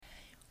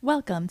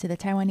Welcome to the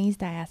Taiwanese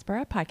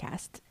Diaspora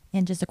Podcast.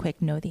 And just a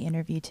quick note, the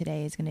interview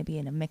today is going to be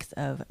in a mix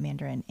of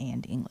Mandarin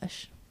and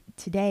English.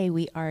 Today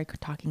we are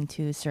talking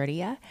to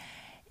Surya,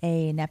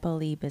 a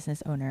Nepali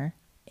business owner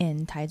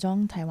in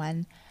Taichung,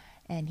 Taiwan,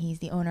 and he's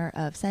the owner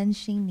of 三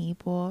星尼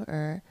泊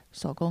尔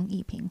手工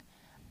艺品.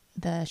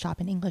 The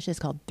shop in English is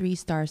called 3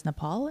 Stars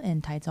Nepal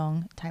in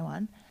Taichung,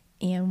 Taiwan.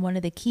 And one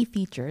of the key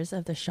features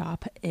of the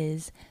shop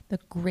is the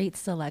great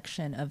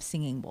selection of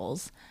singing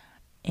bowls.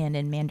 And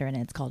in Mandarin,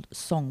 it's called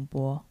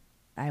songbo.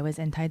 I was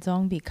in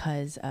Taichung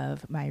because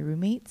of my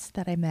roommates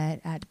that I met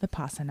at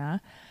Vipassana.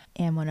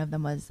 And one of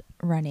them was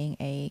running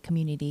a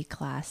community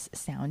class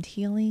sound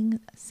healing,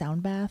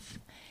 sound bath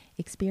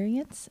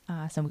experience.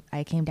 So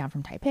I came down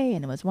from Taipei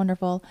and it was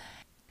wonderful.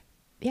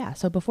 Yeah,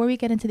 so before we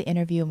get into the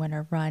interview, I'm going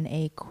to run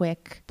a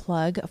quick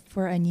plug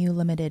for a new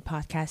limited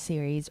podcast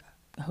series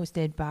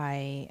hosted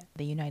by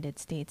the United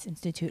States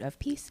Institute of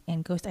Peace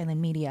and Ghost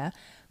Island Media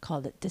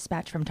called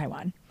Dispatch from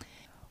Taiwan,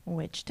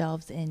 which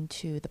delves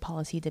into the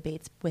policy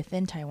debates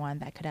within Taiwan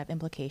that could have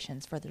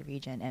implications for the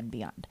region and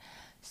beyond.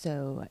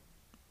 So I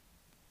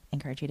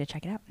encourage you to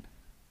check it out.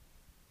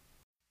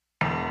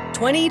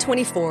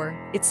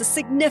 2024, it's a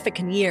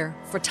significant year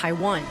for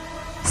Taiwan,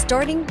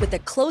 starting with the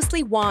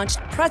closely watched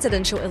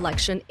presidential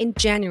election in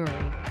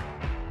January.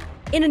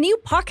 In a new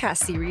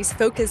podcast series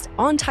focused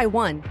on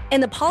Taiwan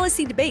and the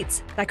policy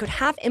debates that could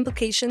have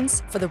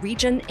implications for the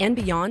region and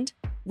beyond,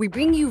 we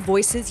bring you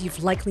voices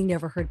you've likely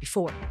never heard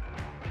before.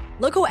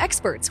 Local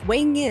experts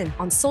weighing in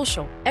on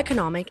social,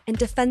 economic, and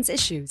defense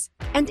issues,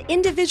 and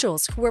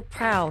individuals who are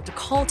proud to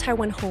call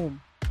Taiwan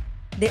home.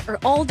 They are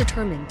all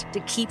determined to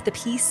keep the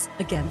peace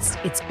against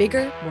its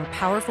bigger, more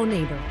powerful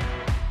neighbor.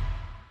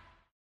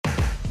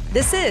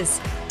 This is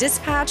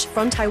Dispatch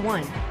from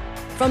Taiwan,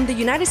 from the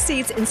United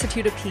States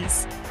Institute of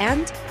Peace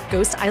and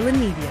Ghost Island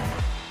Media.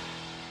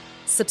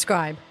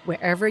 Subscribe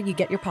wherever you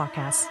get your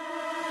podcasts.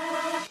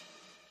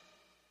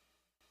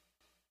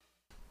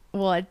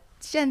 我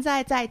现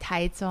在在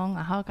台中，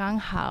然后刚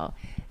好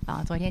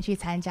昨天去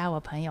参加我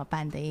朋友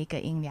办的一个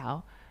音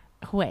疗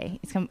会，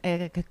一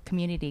个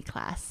community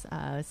class，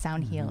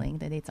 sound healing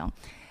的那种。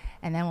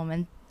And then 我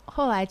们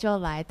后来就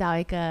来到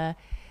一个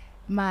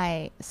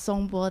卖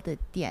松波的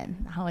店，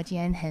然后我今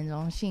天很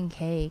荣幸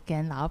可以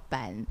跟老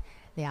板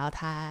聊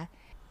他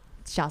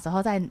小时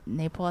候在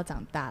尼泊尔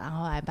长大，然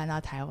后来搬到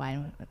台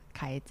湾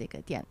开这个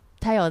店。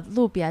他有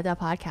录别的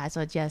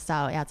podcast 介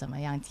绍要怎么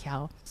样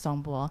挑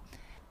松波，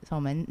所以我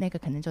们那个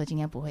可能就今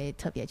天不会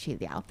特别去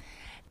聊。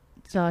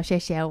就谢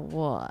谢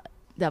我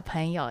的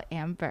朋友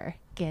Amber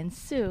跟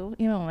Sue，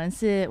 因为我们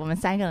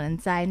3个人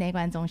在内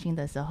观中心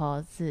的时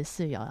候是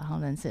室友，然后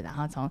认识，然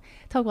后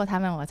透过他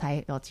们我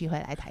才有机会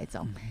来台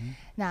中。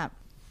那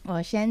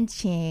我先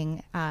请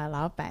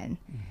老板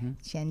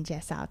先介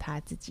绍他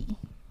自己。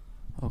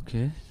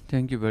Okay,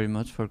 thank you very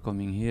much for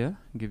coming here,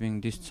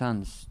 giving this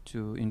chance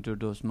to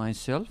introduce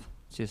myself.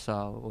 介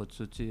绍我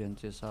自己，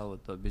介绍我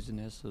的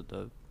business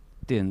的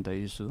店的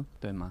意思，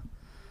对吗？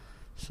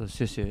所以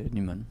谢谢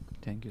你们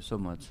 ，Thank you so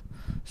much。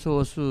所以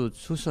我是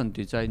出生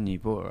的在尼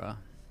泊尔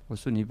啊，我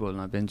是尼泊尔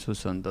那边出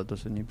生的，都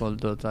是尼泊尔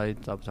的在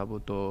差不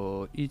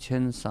多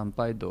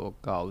1300多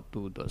高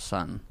度的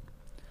山，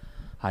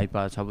海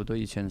拔差不多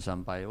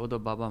1300。我的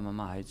爸爸妈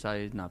妈还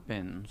在那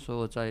边，所以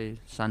我在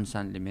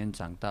山里面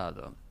长大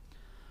的。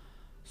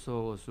所以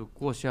我是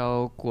国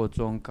小、国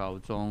中、高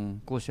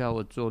中，国小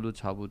我走路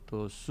差不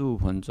多15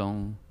分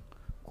钟。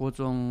国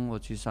中我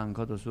去上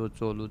课的时候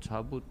走路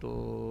差不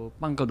多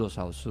半个多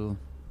小时。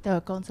对，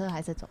公车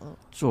还是走路？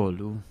走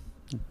路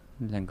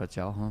，2个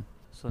脚哈。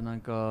所以那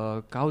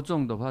个高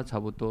中的话差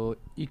不多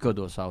1个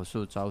多小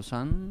时，早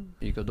上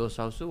1个多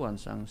小时，晚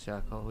上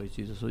下课回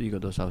去就是1个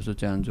多小时，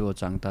这样子我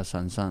长大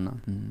山上了。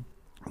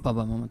爸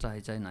爸妈妈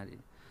在哪里？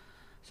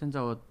现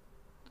在我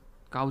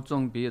高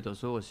中毕业的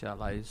时候，我下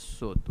来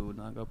首都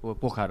那个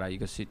波卡拉一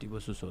个 city， 不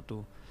是首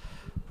都，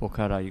波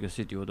卡拉一个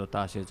city， 我的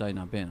大学在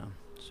那边啊。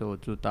所以我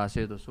住大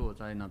学的时候，我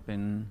在那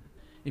边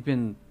一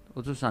边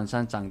我住山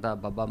上长大，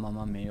爸爸妈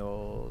妈没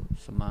有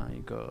什么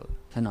一个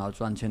很好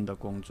赚钱的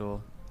工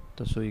作，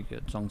都是一个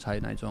中差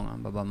那种啊，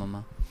爸爸妈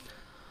妈。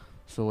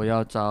所以我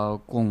要找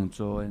工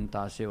作，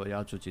大学我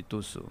要自己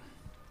读书。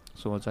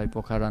所以我在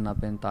波卡拉那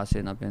边大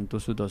学那边读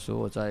书的时候，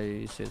我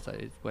在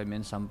外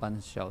面上班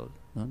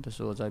但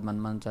是我在慢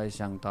慢在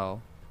想到，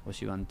我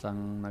喜欢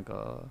当那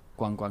个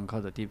观光客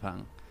的地方。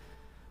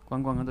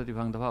观光客的地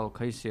方的话，我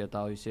可以学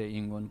到一些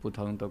英文，不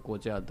同的国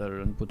家的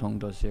人，不同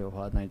的学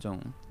话那种。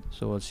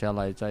所以我下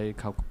来在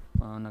考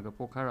那个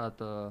波卡拉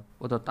的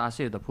我的大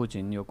学的附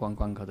近有观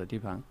光客的地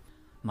方，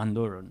蛮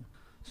多人。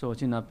所以我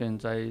去那边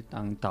在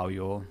当导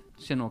游，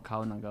先我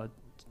考那个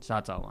驾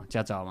照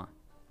嘛。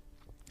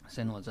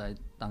先我在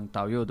当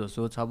导游的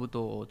时候，差不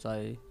多我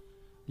在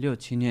6、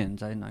7年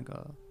在那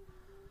个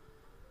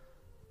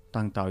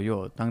当导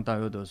游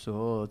的时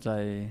候，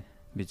在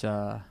比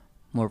较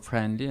more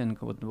friendly，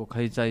 我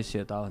可以在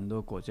学到很多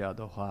国家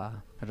的话，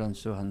认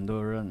识很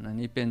多人，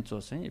一边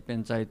做生意一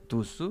边在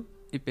读书，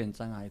一边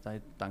还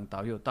在当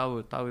导游。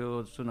导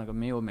游是那个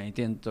没有每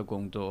天的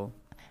工作。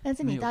但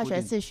是你大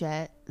学是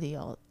学旅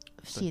游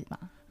系吗？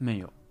没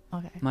有。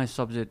OK. My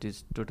subject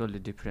is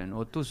totally different.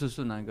 我读书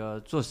是那个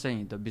做生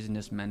意的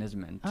business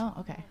management.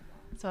 OK.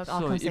 So it all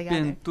So comes 一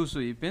边 together. 读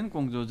书一边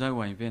工作在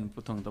外边不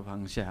同的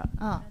方向。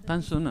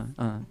但是呢，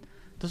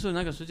但是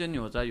那个时间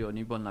我在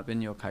尼泊尔那边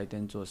有开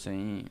店做生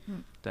意，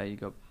带一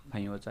个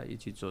朋友在一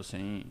起做生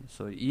意，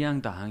所以一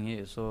样的行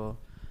业，说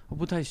我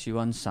不太喜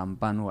欢上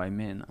班外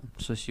面啊，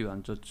是喜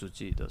欢做自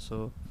己的，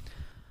说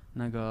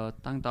那个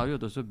当导游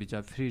的时候比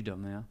较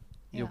freedom 呀。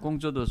有工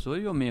作的时候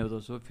又没有的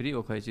时候 free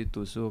我可以去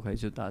读书，我可以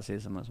去大学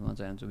什么什么，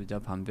这样就比较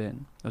方便。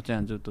我这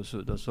样就读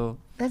书的时候。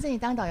但是你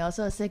当导游的时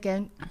候是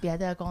跟别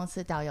的公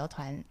司导游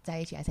团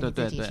在一起，还是你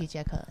自己去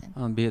接客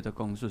人？别的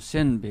公司，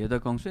别的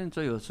公司，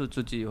这有时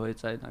自己会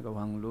在那个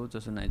网络，就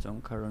是那种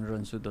客人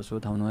认识的时候，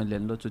他们会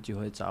联络，自己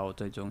会找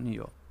这种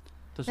有。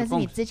但是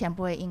你之前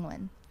不会英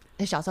文，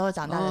你小时候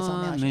长大的时候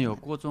没有学？没有，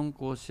国中、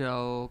国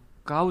小、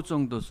高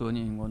中的时候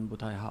你英文不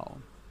太好。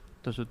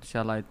都是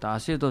下来大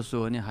学的时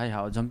候你还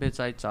好，准备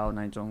在找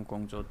那种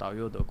工作，导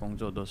游的工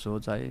作的时候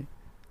再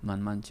慢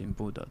慢进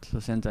步的。所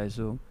以现在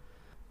是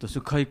都是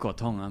可以沟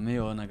通啊，没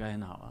有那个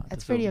很好啊。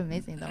That's pretty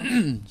amazing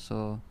though.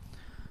 So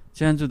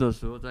这样子的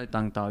时候在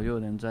当导游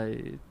人在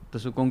都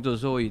是工作的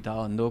时候遇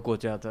到很多国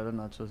家的人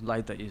啊，就是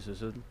来的意思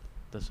是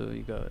都是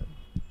一个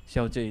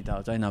小姐遇到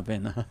在那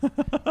边啊。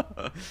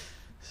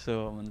所以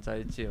我们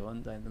在结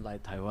婚在来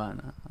台湾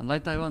啊，来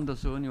台湾的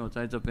时候我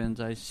在这边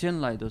在先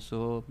来的时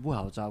候不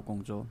好找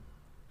工作。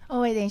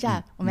喂，等一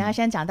下，我们要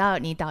先讲到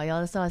你导游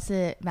的时候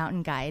是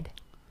mountain guide。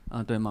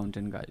对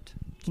mountain guide.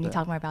 Can you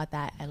talk more about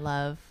that?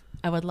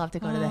 I would love to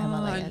go to the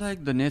Himalayas. I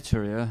like the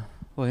nature. Yeah.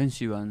 我很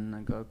喜欢那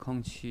个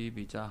空气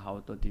比较好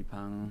的地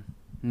方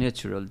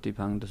 ，natural 地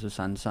方都是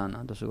山上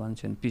啊，都是完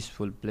全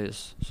peaceful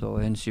place， 所以我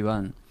很喜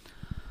欢。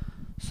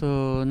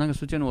So 那个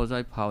时间我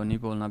在跑尼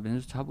泊尔那边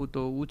是差不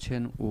多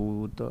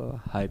5500的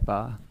海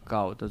拔，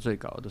高的最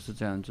高的是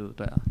这样子，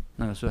对啊，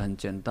那个是很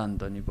简单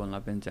的尼泊尔那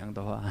边讲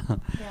的话。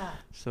Yeah.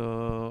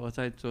 So 我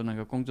在做那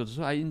个工作的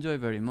时候 ，I enjoy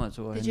very much.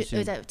 Did you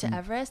was it to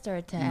Everest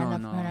or to Annapurna?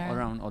 No,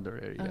 around other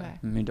area, Okay.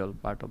 middle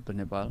part of the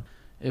Nepal.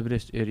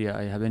 Everest area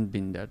I haven't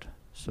been there.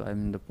 So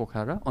I'm in the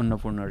Pokhara,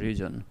 Annapurna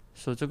region.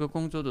 So 这个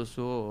工作的时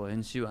候我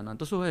很喜欢啊，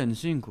都是会很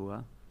辛苦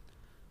啊。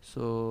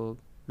So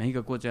每一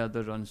个国家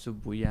的人是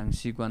不一样，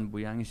习惯不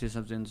一样，一些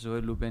甚至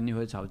会路边你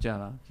会吵架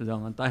啦，知道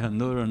吗？带很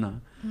多人啊，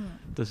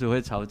都是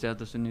会吵架，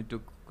都是你都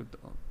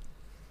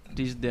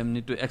teach them,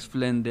 need to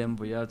explain them，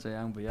 不要这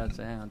样，不要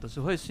这样，都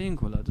是会辛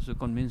苦了，都是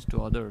convince to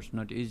others,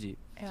 not easy。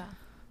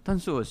但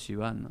是我喜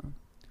欢啊，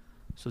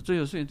所以这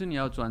有时候你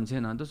要赚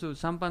钱啊，都是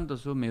上班的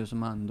时候没有什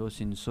么很多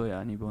薪水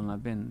啊，你不那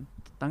边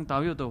当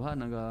导游的话，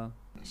那个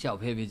小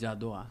费比较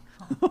多啊。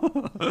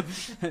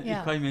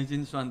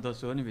$1算的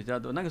时候你比较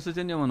多，那个时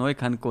间我们会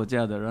看国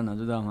家的人啊，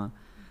知道吗？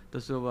都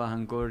是吧，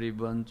韩国、日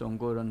本、中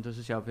国人都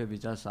是小费比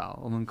较少，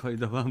我们可以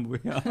的话不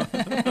要，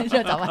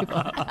就找外国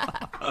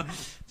人，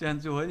这样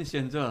就会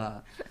选择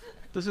了。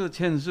都是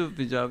钱是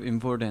比较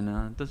important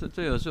啊，但是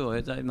这有时候我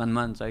会在慢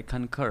慢在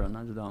看客人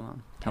啊，知道吗？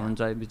他们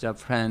在比较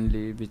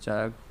friendly、比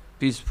较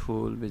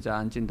peaceful、比较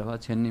安静的话，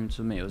钱你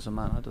是没有什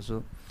么啊，都是。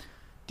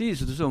第一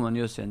次都是我们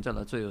有选择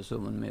了，这有时候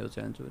我们没有这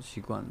样做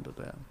习惯的，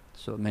对啊。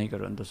所以每个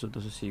人都是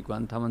习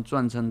惯，他们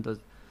赚钱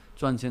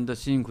的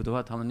辛苦的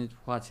话，他们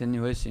花钱你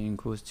会辛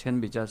苦，钱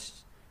比较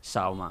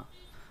少嘛。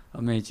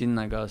美金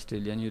那个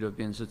Australian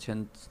European是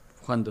钱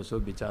换的时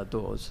候比较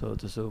多，所以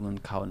这是我们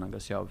靠那个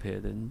小费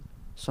的，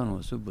算我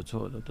是不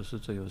错的，都是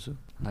最后是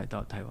来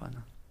到台湾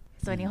了。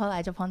所以你后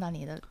来就碰到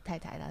你的太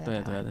太了。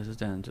对对，都是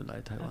这样子来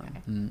台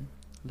湾。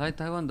来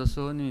台湾的时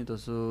候你都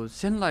是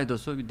先来的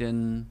时候一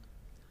点。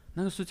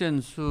那个时间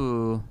是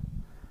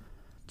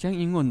讲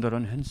英文的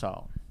人很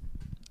少，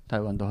台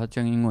湾的话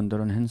讲英文的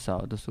人很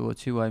少，都是我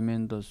去外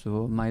面的时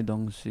候买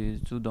东西、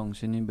煮东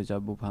西，你比较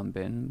不方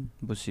便、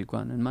不习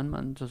惯，慢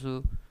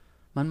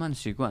慢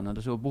习惯了。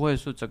但是我不会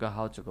说这个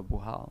好，这个不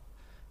好，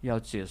要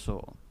接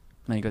受，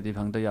每个地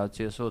方都要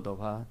接受的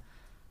话，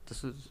这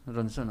是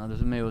人生啊，都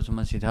是没有什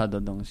么其他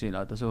的东西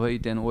了，都是会一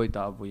点味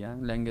道不一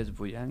样 ，language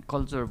不一样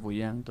 ，culture 不一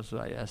样，都是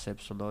I accept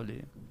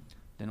slowly。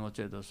但我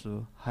觉得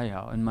是还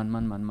好，慢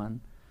慢。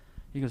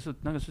一个是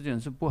那个时间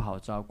是不好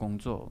找工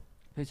作，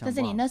非常不好。但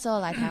是你那时候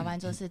来台湾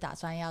就是打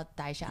算要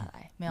待下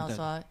来，没有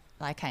说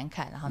来看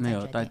看，然后再决定。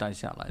没有待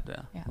下来，对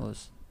啊。我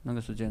那个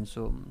时间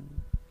是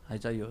还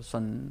在有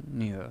生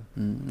女儿，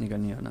一个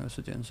女儿那个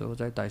时间，所以我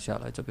再待下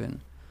来这边。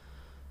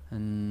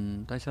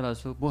待下来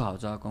说不好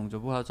找工作，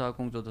不好找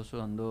工作的时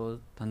候，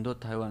很多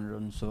台湾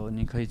人说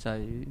你可以再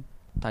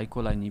带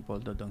过来尼泊尔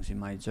的东西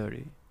卖这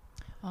里。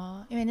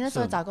因为你那时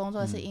候找工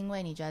作是因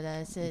为你觉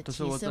得是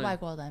歧视外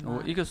国人吗？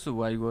我一个是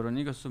外国人，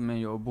一个是没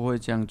有不会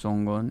讲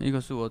中文，一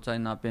个是我在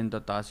那边的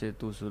大学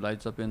读书，来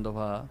这边的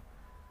话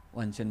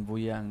完全不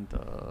一样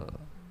的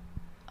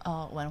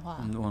文化，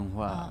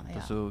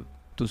就是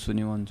读书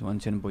你完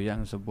全不一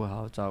样，是不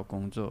好找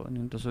工作。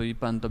你都是一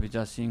般都比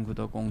较辛苦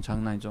的工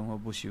厂那种，我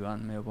不喜欢，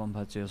没有办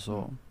法接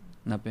受。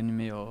那边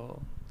没有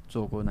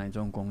做过那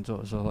种工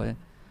作，所以。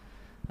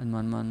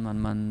慢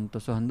慢，都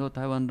是很多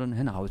台湾人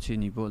很好奇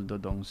尼泊尔的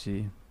东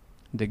西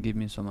 ，They give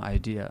me some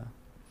idea。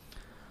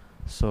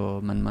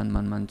说慢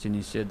慢进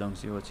一些东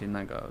西，我去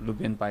那个路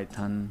边摆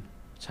摊、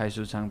菜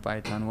市场摆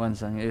摊、晚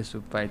上艺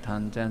术摆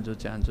摊，这样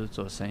就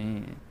做生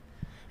意。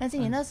但是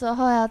你那时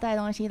候要带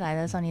东西来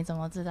的时候，你怎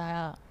么知道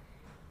要？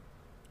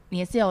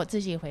你是有自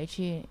己回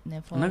去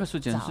Nepal那个时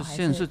间是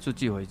先是自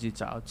己回去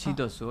找，去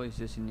的时候一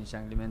些行李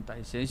箱里面带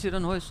一些。一些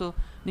人会说，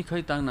你可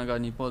以带那个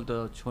尼泊尔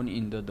的纯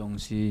银的东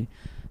西，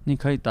你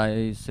可以带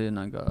一些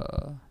那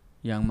个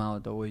羊毛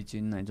的围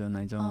巾那种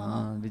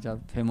比较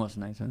famous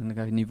那种，那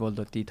个尼泊尔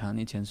的地毯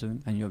以前是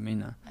很有名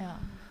的。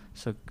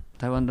所以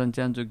台湾人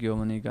这样子给我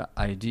们一个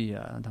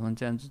idea， 他们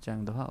这样子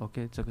讲的话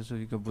 ，OK， 这个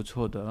是一个不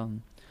错的。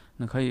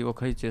那我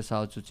可以介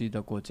绍自己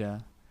的国家，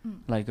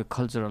来一个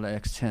cultural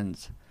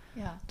exchange。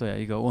对啊，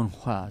一个文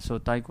化，所以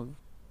带过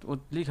我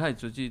离开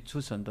自己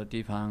出生的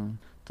地方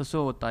的时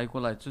候，我带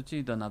过来自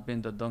己的那边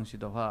的东西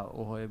的话，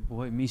我不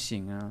会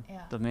missing 啊，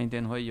每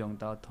天会用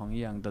到同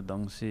样的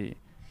东西，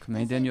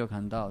每天有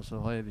看到，所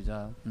以会比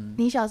较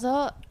你小时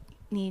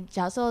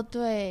候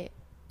对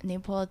尼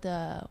泊尔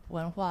的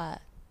文化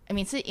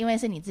是因为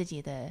是你自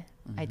己的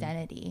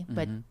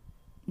identity，but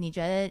你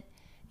觉得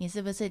你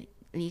是不是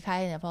离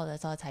开尼泊尔的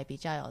时候才比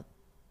较有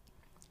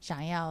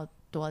想要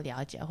多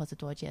了解或者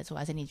多接触，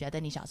还是你觉得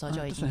你小时候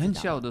就已经知道了？很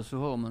小的时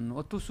候，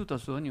我读书的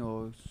时候，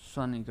我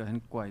算一个很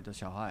乖的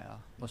小孩啊，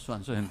我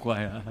算是很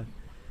乖啊，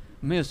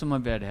没有什么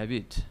bad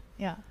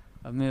habit，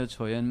 没有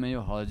抽烟，没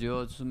有喝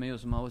酒，是没有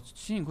什么。我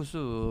辛苦是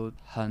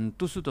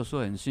读书的时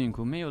候很辛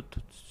苦，没有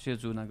鞋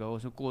子那个，我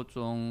是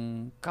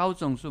高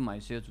中是买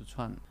鞋子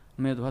穿，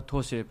没有的话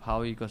拖鞋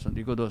跑一个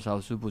多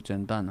小时不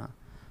简单啊。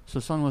所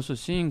以生活是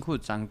辛苦，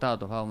长大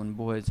的话我们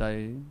不会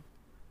再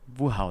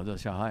不好的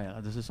小孩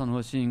啊，就是生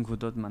活辛苦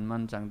的慢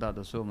慢长大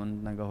的时候，我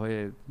们那个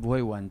不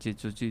会忘记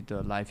自己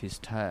的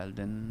lifestyle，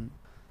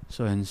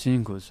 所以很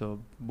辛苦，所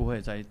以不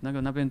会在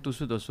那边读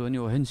书的时候，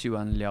我很喜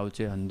欢了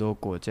解很多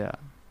国家。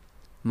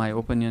My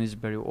opinion is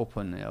very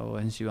open， 我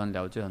很喜欢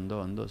了解很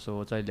多，所以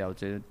我在了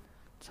解，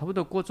差不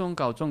多国中、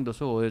高中的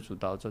时候，我也知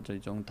道这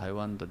种台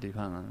湾的地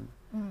方啊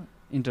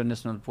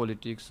，international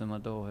politics 什么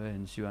都会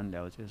很喜欢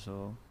了解，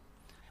说。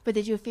But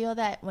did you feel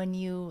that when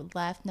you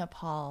left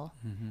Nepal,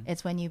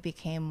 it's when you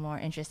became more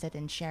interested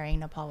in sharing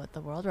Nepal with the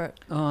world? Or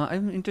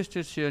I'm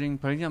interested sharing.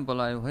 For example,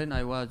 when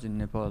I was in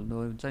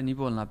Nepal， 在尼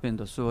泊尔那边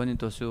的时候，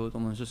我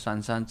们是山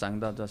长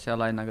大的，下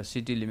来那个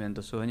city 里面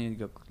的时候，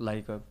来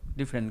一个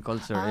different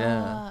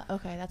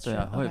culture。Okay, that's true. 对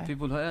啊，会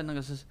people 会那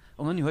个是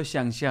我们会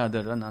乡下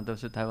的人啊，都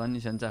是台湾，你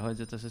现在会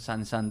就是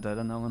山的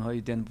人，我们会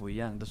一点不一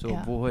样的时候，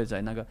不会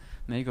在那个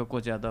每一个国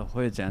家都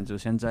会这样子。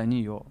现在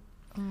你有。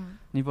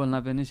尼泊尔那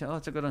边你想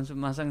这个人是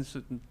马上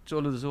是走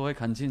路的时候会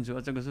看清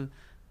楚，这个是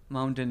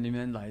mountain 里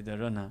面来的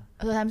人啊。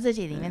他们自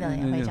己里面的人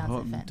也会这样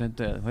子分。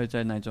对，会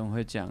在那种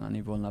会讲啊，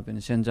尼泊尔那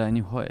边现在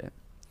你会，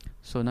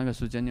所以那个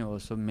时间我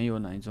说没有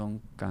那一种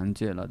感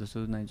觉了，就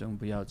是那种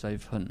不要再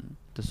分，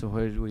就是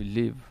会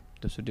relive，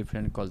 就是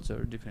different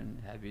culture、different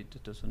habit，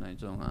 就是那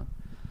种啊。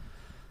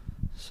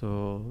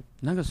So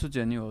那个时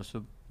间我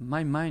说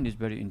my mind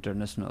is very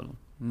international，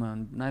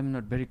 I'm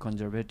not very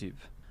conservative。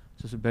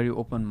就是 very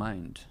open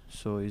mind,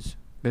 so it's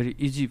very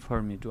easy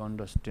for me to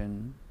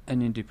understand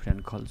any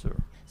different culture.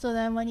 So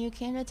then when you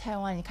came to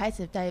Taiwan, 你开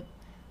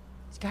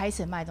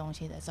始卖东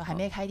西的时候，还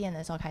没开店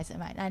的时候开始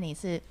卖，那你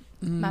是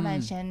慢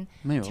慢先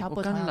挑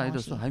不同的东西？没有，我刚来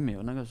的时候还没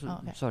有，那个是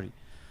sorry，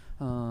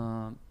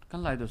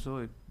 刚来的时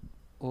候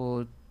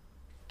我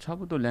差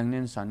不多2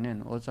年3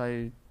年，我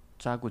在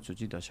照顾自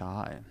己的小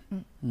孩。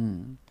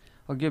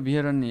我给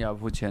别人你要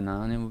付钱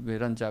啊，别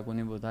人照顾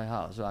你不太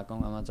好，是阿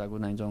公阿妈照顾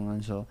那种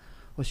人说。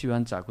我喜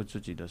欢照顾自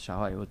己的小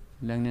孩，我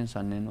2年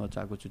3年我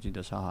照顾自己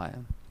的小孩，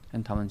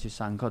跟他们去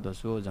上课的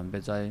时候，准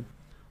备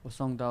我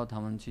送到他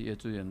们去幼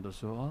稚园的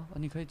时候，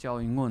你可以教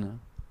英文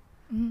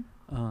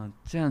啊，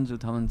这样子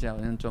他们教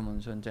专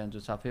门说这样子，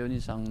小朋友你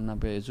上那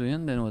边幼稚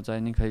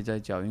园，你可以再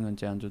教英文，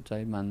这样子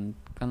在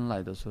刚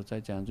来的时候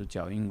再这样子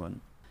教英文。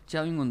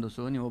教英文的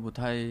时候，我不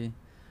太，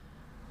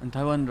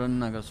台湾人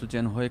那个时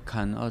间会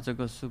看这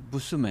个不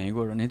是美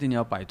国人，一定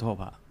要白头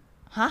发。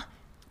哈？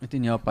一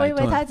定要白头。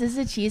我以为他只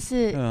是歧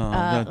视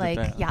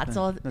like 亚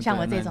洲像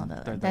我这种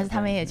的人，但是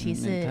他们也歧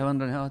视台湾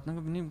人那个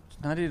你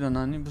哪里人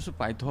啊？你不是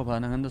白头发，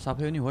那很多小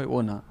朋友你会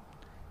问啊，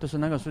都是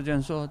那个时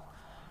间说，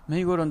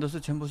美国人都是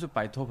全部是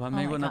白头发，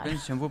美国那边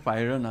全部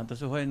白人啊，都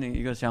是会那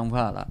一个想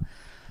法啦。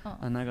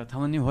那个他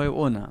们你会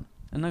问啊，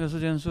那个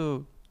时间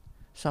是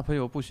小朋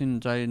友不信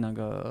在那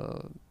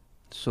个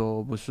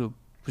说不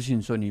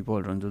信说尼泊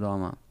尔人知道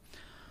吗？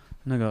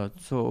那个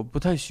说不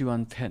太喜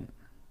欢骗。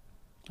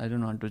I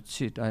don't want to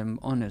cheat. I'm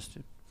honest.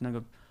 那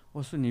个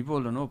我是尼泊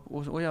尔人，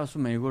我要是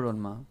美国人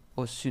嘛，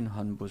我心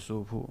很不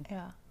舒服。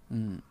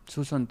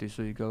出生地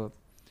是一个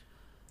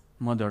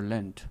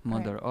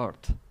motherland、mother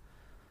earth，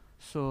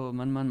 所以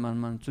慢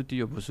慢自己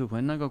又不舒服。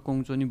那个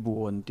工作你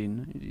不稳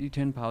定，一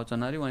天跑在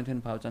哪里，一天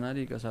跑在哪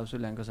里，1个小时、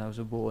2个小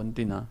时不稳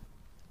定啊，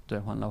对，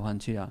换来换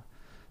去啊。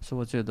所以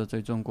我觉得这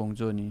种工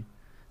作你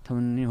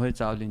会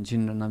找年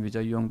轻人啊，比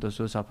较用的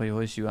时候，小朋友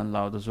会喜欢，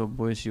老的时候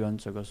不会喜欢，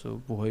这个时候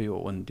不会有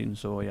稳定，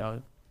所以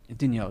一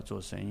定要做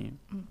生意，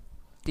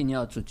一定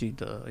要自己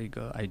的一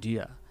个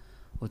idea。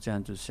我这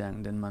样子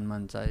想，但慢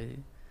慢在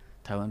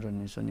台湾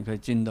人说你可以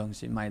进东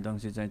西、卖东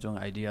西这种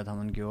idea， 他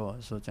们给我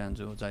说这样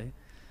子，我在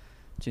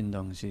进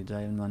东西，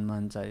再慢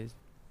慢在。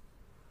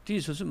第一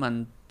次是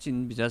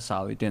进比较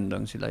少一点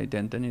东西了，一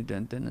点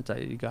点的，在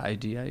一个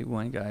idea，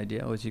 玩一个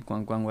idea， 我去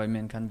逛逛外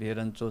面，看别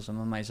人做什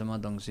么，卖什么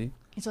东西。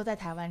你说在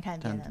台湾看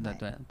别人卖？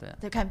对，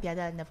就看别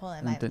的 Nepal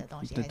人卖的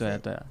东西。对，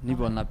尼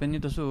泊尔那边你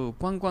都是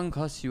观光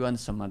客喜欢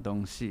什么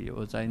东西，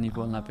我在尼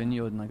泊尔那边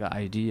有那个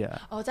idea。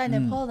在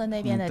Nepal 的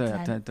那边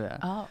的餐。对。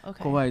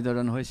OK。国外的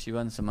人会喜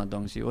欢什么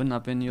东西？我那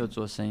边有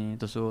做生意，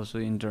都是我是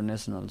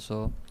international，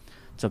 说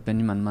这边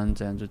你慢慢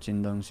这样就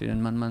进东西，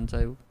慢慢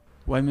在。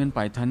外面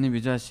摆摊你比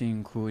较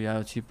辛苦，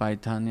要去摆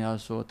摊，要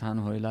收摊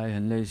回来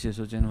很累，一些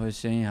时间会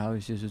生意好，一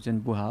些时间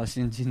不好，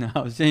心情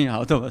好，生意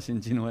好的话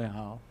心情会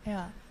好。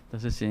但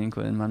是辛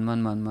苦，慢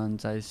慢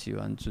在喜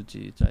欢自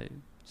己在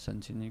申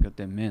请一个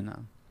店面啊。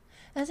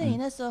但是你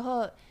那时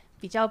候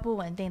比较不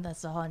稳定的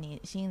时候，你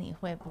心里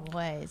会不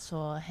会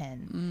说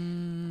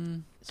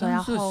说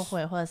要后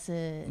悔，或者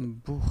是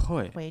不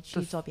会回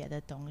去做别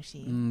的东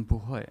西？不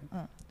会。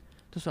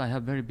就是 I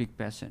have very big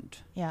passion。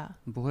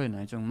不会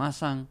那种马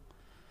上。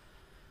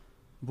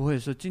不会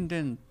说今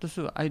天都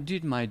是 I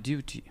did my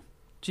duty，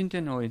 今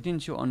天我一定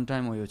去 on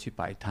time， 我有去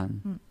摆摊，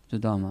知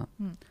道吗？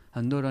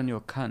很多人有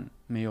看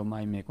没有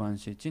买没关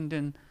系，今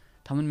天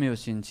他们没有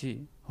兴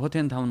趣，后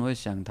天他们会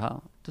想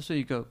他，这是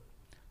一个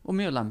我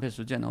没有浪费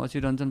时间，我去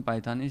认真摆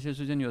摊，一些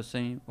时间有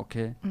生意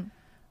OK，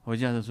回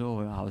家的时候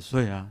我好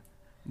睡啊，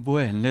不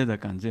会很累的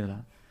感觉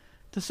了。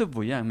这是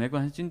不一样，没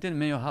关系，今天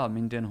没有好，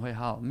明天会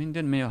好，明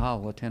天没有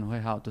好，后天会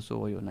好，都是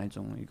我有那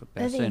种一个 passion。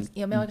但是你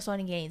有没有说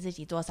你给你自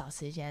己多少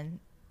时间？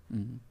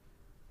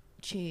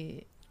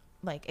去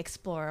like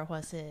explore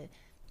或是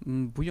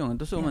不用，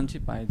都是我们去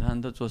摆摊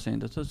的做生意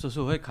的，都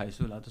是会开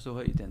始了，都是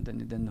会一点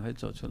点会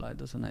走出来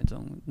的，是那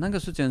种那个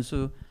时间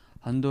是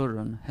很多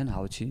人很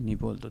好奇尼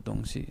泊尔的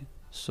东西，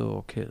是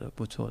OK 的，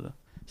不错的。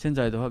现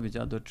在的话比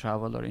较多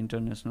traveler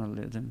international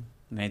的，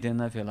每天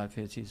在飞来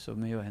飞去，所以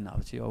没有很好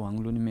奇。网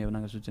络你没有那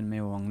个时间，没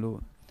有网络，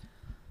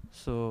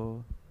所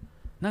以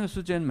那个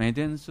时间每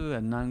天是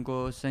很难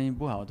过。生意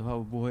不好的话，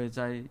我不会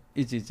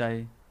一直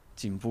在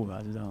进步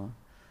吧，知道吗？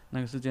那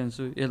个时间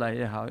是越来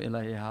越好，越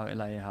来越好，越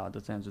来越好的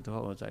这样子的话，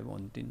我才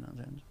稳定了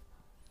这样子。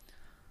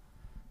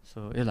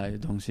所以越来越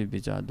东西比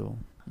较多。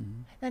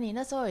那你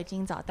那时候已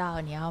经找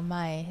到你要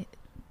卖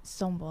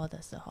松钵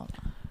的时候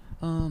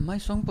吗？卖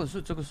松钵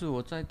是这个是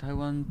我在台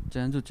湾这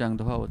样子讲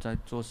的话，我在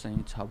做生意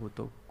差不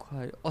多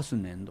快20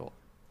年多。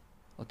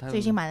所以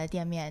已经买了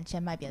店面，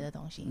先卖别的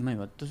东西。没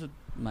有，都是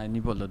买尼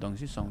泊尔的东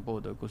西，松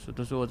钵的故事。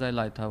都是我在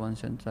来台湾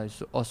现在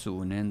是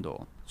25年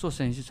多，做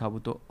生意是差不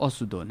多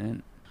20多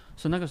年。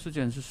所以那个时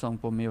间是松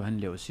钵没有很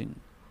流行，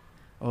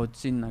我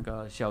进那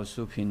个小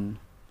饰品、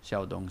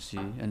小东西，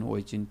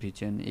围巾、披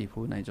肩、衣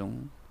服那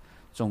种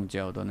宗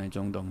教的那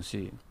种东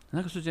西。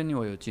那个时间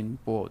我有进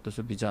钵，都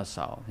是比较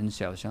少，很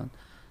小项。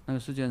那个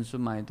时间是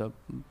买的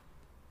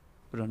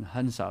人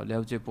很少，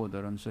了解钵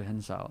的人是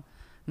很少。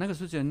那个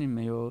时间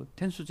没有，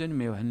时间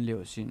没有很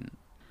流行。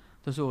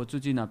但是我自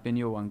己那边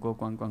有玩过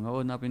观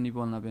光，那边尼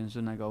泊尔那边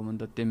是那个我们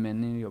的店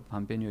面有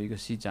旁边有一个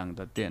西藏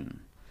的店。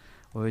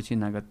我会去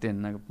那个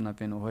店，那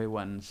边我会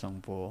玩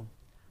松钵，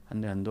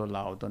很多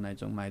老的那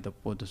种卖的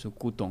钵都是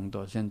古董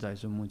的，现在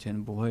是目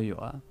前不会有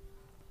啊。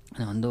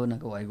很多那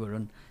个外国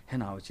人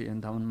很好奇，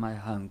他们卖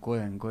很贵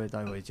很贵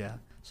带回家，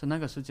所以那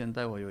个时间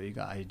带我有一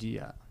个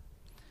idea。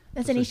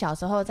但是你小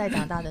时候在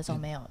长大的时候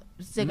没有，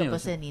这个不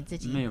是你自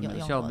己有用过的东西。没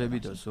有，小 baby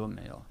的时候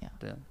没有，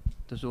对啊。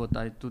就是我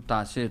读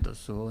大学的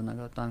时候，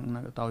当那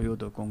个导游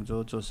的工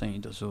作做生意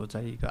的时候，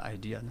在一个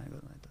idea 那个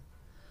来的。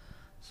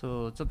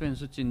所以这边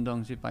是进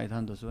东西摆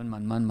摊的时候，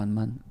慢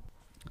慢，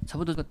差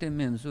不多这个店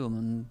面是我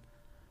们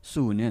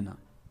4-5年了。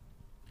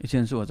以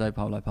前是我在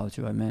跑来跑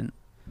去外面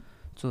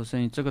做生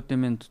意，这个店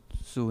面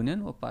15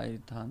年，我摆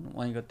摊，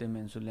换一个店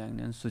面是2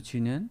年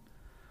，17年。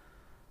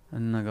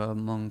那个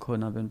门口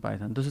那边摆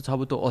摊都是差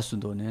不多20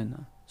多年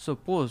了。所以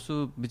钵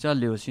是比较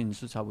流行，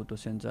是差不多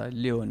现在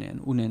5年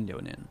6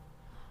年。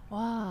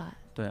哇！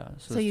对啊，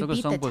所以这个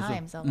松钵是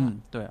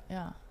对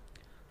啊，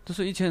就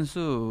是以前是。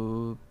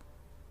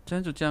这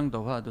样子讲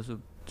的话，都是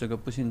这个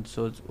不信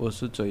说我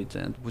是嘴这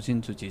样，不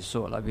信自己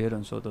说了，别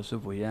人说都是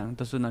不一样。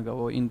但是那个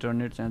我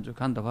internet 这样子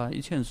看的话，以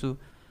前是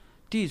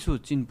第一次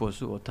进钵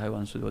是我台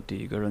湾是我第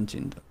一个人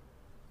进的。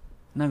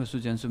那个时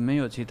间是没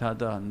有其他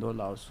的很多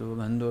老师，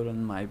很多人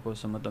买钵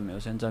什么都没有。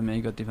现在每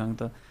一个地方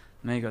的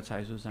每一个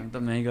菜市场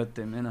的每一个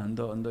店面很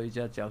多一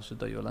家教室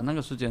都有了。那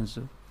个时间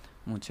是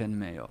目前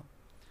没有。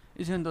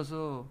以前的时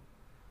候，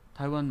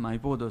台湾买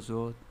钵的时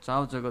候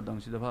找这个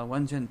东西的话，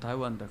完全台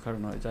湾的客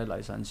人会再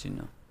来三星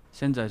了。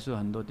现在是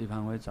很多地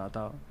方会找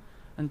到，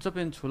这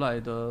边出来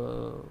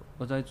的，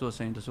我在做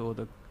生意的时候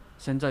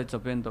现在这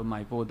边的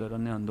买钵的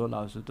人，很多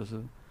老师都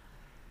是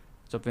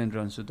这边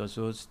认识的时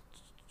候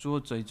做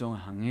这种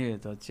行业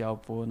的教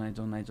钵那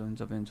种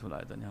这边出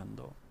来的很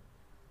多，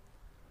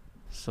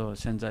所以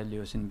现在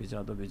流行比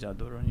较多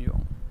人用。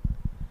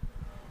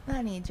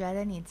那你觉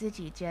得你自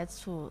己接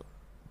触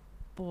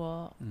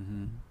钵，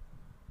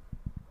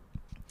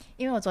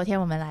因为我昨天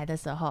我们来的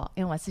时候，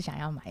因为我是想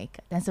要买一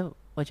个，但是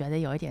我觉得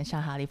有一点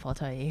像哈利波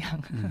特一样，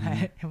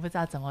也不知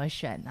道怎么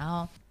选。然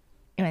后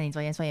因为你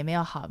昨天说也没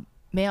有好，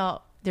没有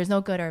there's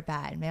no good or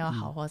bad， 没有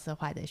好或是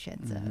坏的选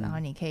择。然后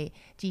你可以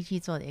机器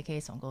做的，也可以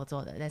手工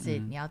做的，但是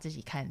你要自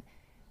己看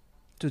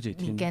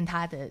你跟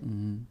他的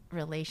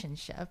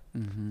relationship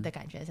的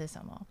感觉是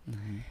什么。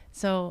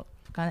So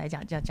刚才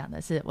讲的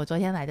是，我昨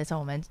天来的时候，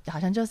我们好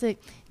像就是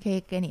可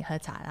以跟你喝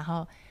茶，然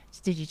后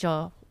自己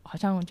就好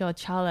像就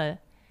敲了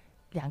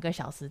2个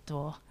小时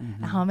多，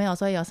然后没有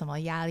说有什么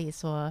压力，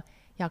说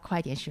要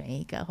快点选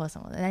一个或什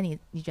么的。那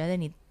你觉得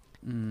你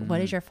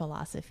what is your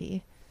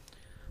philosophy？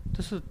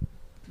 就是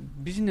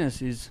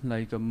business is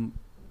like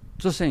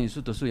做生意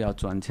是都是要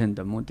赚钱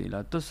的目的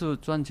了，都是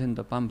赚钱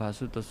的办法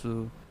是都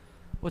是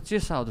我介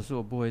绍的时候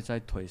我不会再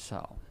推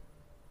销。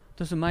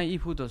就是买衣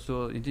服的时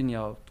候，一定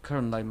要客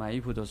人来买衣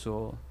服的时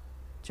候，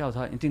叫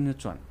他一定要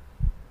转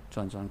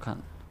看，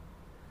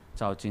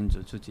照镜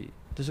子自己，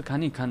就是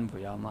看一看不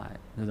要买，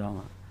知道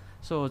吗？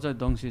所以我这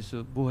东西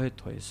是不会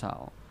推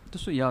销，就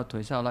是要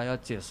推销了要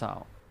介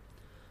绍，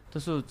就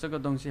是这个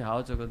东西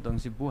好，这个东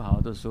西不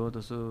好的时候，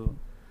都是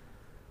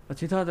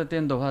其他的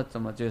店的话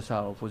怎么介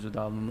绍我不知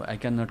道。I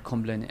cannot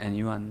complain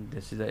anyone.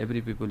 This is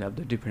every people have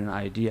the different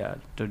idea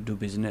to do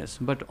business.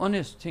 But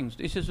honest things，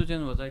 一些时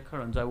间我在客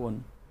人在问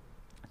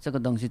这个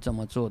东西怎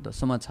么做的，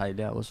什么材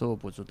料，我说我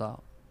不知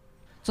道，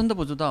真的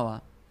不知道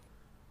啊。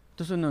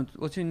就是呢，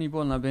我去尼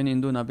泊尔那边、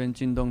印度那边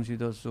进东西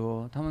的时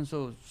候，他们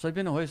说随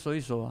便的会说一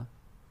说啊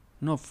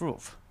 ，no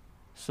proof。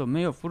说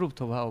没有 proof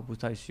的话，我不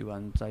太喜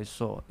欢再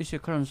说。一些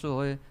客人说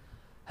会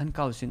很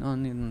高兴，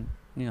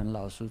你很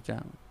老实这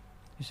样。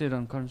一些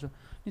人客人说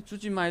你自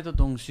己买的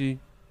东西，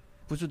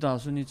不知道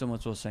是你怎么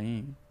做生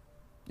意。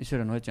一些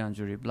人会这样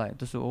去 reply，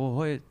 但是我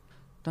会。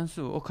但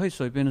是我可以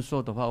随便的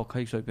说的话，我可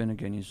以随便的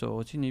给你说。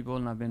我去尼泊尔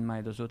那边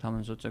买的时候，他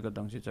们说这个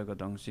东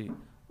西，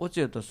我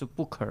觉得是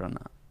不可能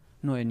啊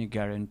 ，no any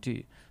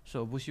guarantee。所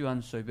以我不喜欢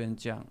随便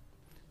讲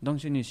东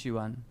西，你喜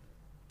欢，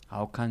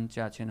好看，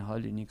价钱合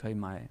理，你可以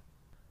买。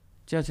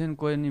价钱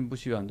贵你不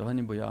喜欢的话，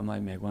你不要买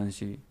没关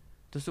系。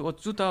就是我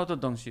知道的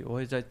东西，我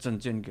会在证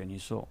件给你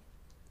说；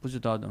不知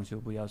道的东西，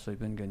我不要随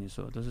便跟你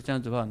说。就是这样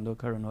子的话，很多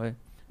客人会，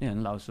你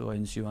很老实，我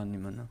很喜欢你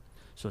们呢，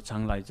所以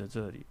常来在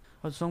这里。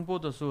送播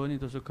的时候，你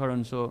都是客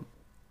人说，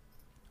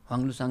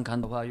网络上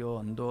看的话有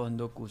很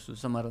多故事，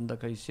什么人都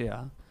可以写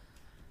啊。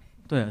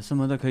对啊，什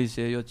么都可以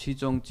写，有7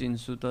种金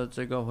属的，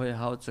这个会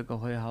好，这个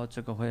会好，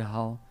这个会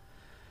好。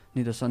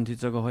你的身体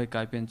这个会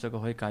改变，这个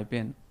会改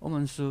变。我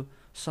们是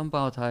双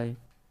胞胎，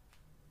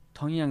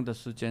同样的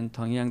时间，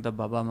同样的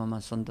爸爸妈妈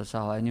生的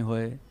小孩，你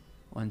会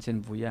完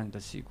全不一样的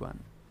习惯。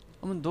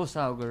我们多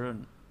少个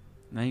人，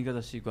每一个的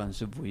习惯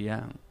是不一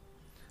样，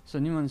所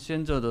以你们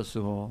选择的时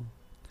候，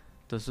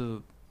都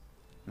是。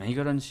每一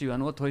个人喜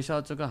欢我推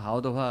销这个好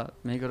的话，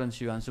每个人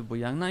喜欢是不一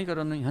样。那一个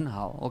人很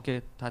好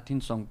 ，OK， 他听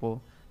广播，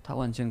他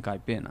完全改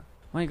变了。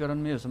另一个人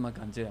没有什么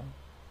感觉，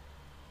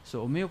所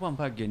以我没有办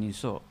法给你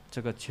说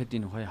这个确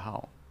定会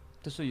好。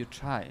但是 you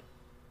try，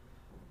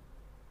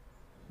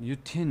 你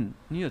听，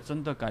你有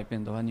真的改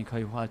变的话，你可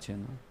以花钱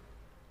了。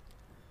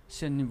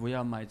先你不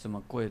要买这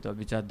么贵的，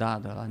比较大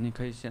的啦，你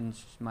可以先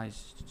买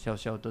小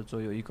小的，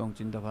左右1公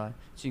斤的话，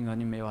金额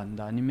你没有很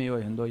大，你没有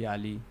很多压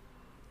力。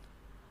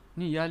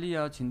你压力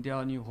要清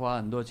掉，你花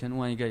很多钱，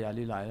万一个压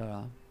力来了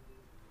啊！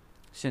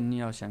先你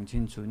要想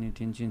清楚，你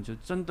听清楚，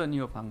真的你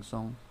有放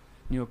松，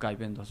你有改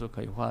变的时候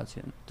可以花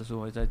钱。但是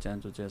我会在这样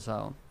做介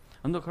绍。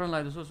很多客人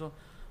来的时候说：“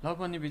老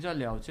板，你比较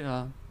了解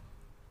啊，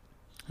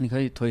你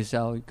可以推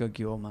销一个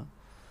给我吗？”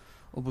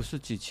我不是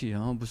机器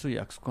人，我不是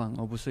X 光，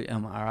我不是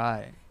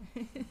MRI，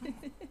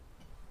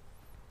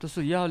 都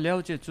是要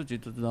了解自己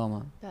的，知道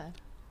吗？对。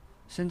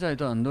现在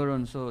的很多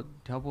人说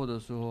跳步的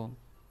时候。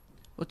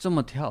我这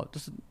么跳，就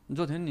是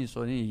昨天你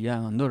说你一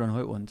样，很多人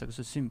会问这个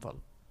是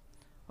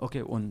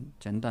simple，OK， 问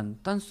简单，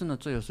但是呢，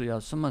最后是要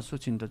什么事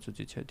情都自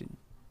己确定。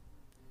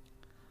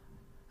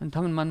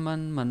他们慢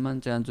慢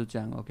这样子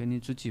讲 ，OK， 你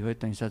自己会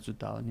等一下知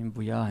道，你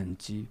不要很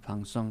急，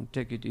放松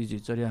 ，take it easy，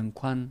 这里很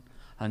宽，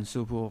很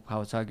舒服，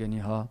泡茶给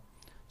你喝，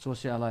坐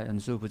下来很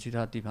舒服，其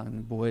他地方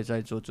不会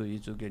再做主意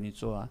就给你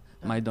做啊，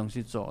买东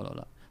西做了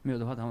啦，没有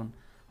的话他们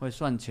会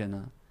算钱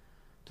啊。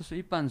就是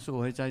一般是我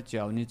会在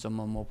教你怎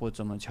么摸破，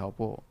怎么敲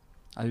破。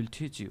I will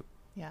teach you.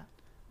 Yeah.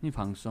 你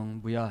放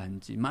松，不要很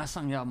急，马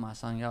上要，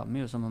没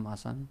有什么马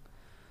上。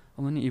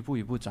我们一步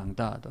一步长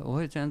大的。我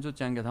会这样就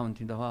讲给他们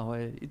听的话，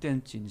会一点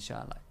静下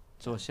来，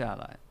坐下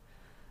来，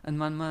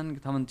慢慢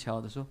他们敲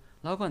的说：“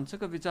老板，这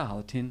个比较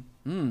好听。”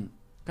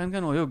刚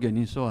刚我又给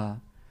你说啊，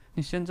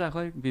你现在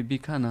会比比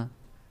看啊，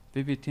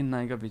比比听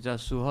哪一个比较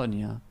适合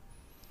你啊。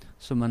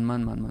所以慢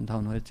慢他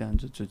们会这样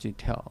子自己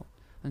跳。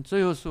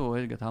最后是我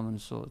会给他们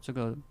说这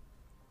个。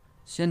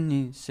先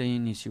你声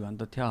音你喜欢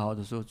的跳好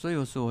的时候，最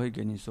后是我会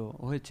给你说，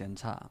我会检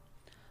查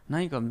哪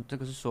一个这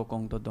个是手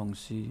工的东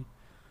西，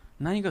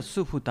哪一个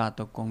师傅打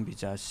的工比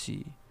较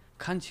细，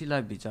看起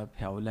来比较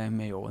漂亮，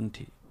没有问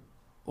题，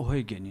我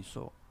会给你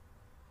说，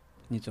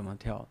你怎么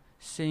跳，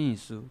声音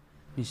是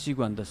你习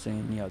惯的声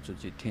音，你要自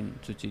己听，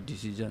自己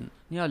decision，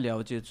你要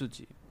了解自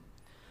己。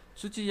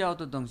自己要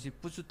的东西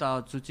不知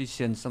道自己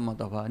选什么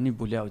的话，你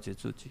不了解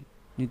自己，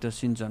你的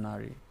心在哪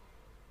里？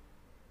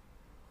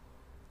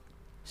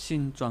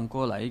心转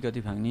过来一个地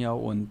方，你要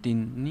稳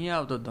定，你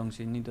要的东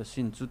西，你的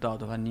心知道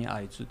的话，你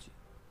爱自己。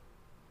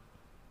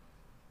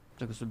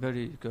这个是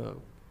very 一个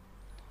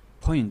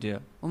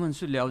point。我们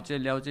是了解，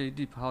一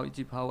直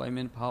跑，外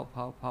面跑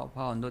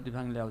很多地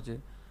方了解，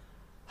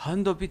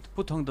很多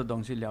不同的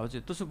东西了解，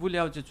都是不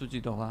了解自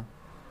己的话，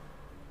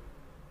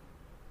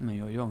没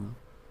有用啊。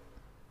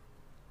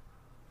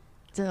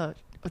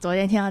我昨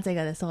天听到这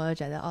个的时候，我就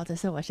觉得这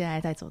是我现在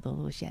在走的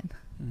路线，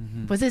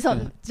不是说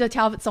就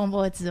挑中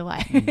波之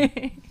外。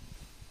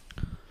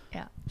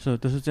是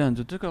都是这样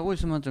子。这个为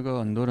什么这个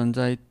很多人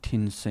在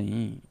听声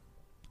音？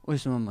为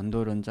什么很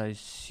多人在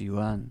喜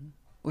欢？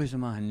为什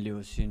么很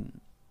流行？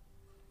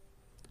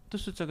都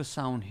是这个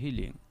sound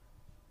healing。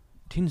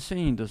听声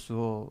音的时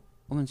候，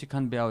我们去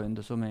看表演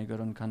的时候，每个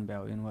人看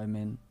表演外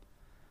面，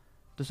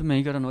都是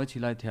每个人会起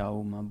来跳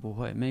舞吗？不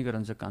会，每个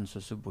人的感受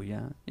是不一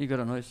样。一个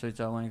人会睡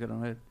着，另一个人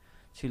会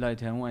起来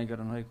跳舞，一个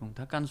人会空，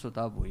他感受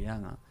到不一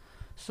样啊。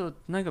所以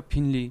那个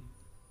频率，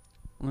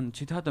我们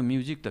其他的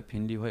music 的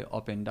频率会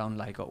up and down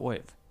like a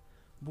wave，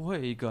 不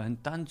会一个很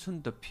单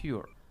纯的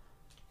pure。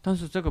但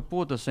是这个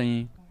波的声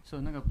音，所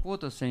以那个波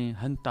的声音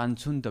很单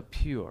纯的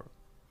pure，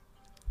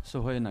 是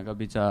会那个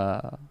比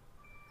较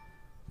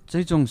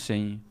这种声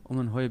音，我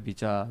们会比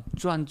较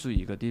专注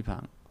一个地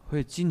方，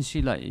会静下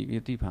来一个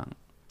地方。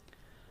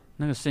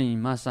那个声音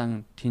马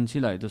上听起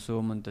来的时候，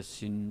我们的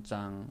心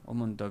脏、我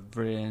们的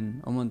brain、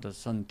我们的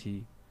身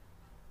体，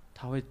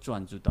它会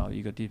专注到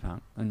一个地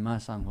方，马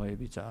上会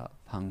比较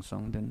放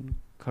松。但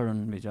客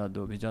人比较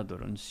多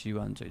人喜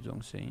欢这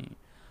种声音。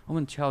我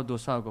们敲多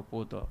少个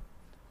波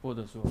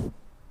的时候，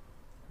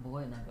不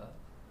会那个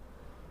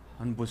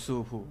很不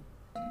舒服。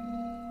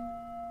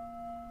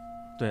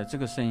对，这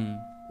个声音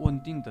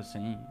稳定的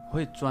声音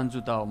会专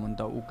注到我们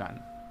的五感。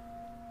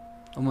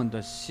我们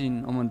的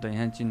心、我们的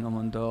眼睛、我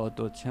们的耳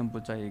朵全部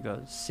在一个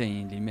声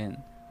音里面，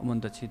我们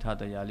的其他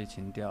的压力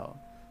清掉，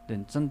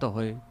人真的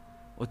会，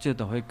我觉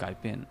得会改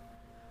变。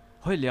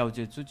会了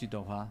解自己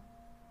的话，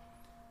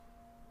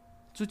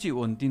自己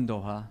稳定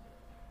的话，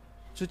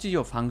自己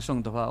有放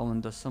松的话，我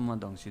们的什么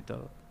东西都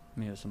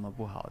没有什么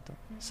不好的，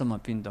什么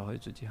病都会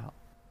自己好。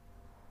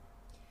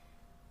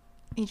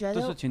你觉得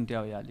都是清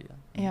掉压力啊。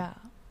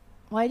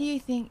Yeah，why do you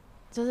think？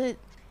 就是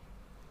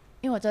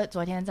因为我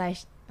昨天在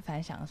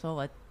分享说，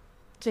我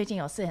最近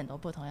有试很多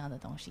不同样的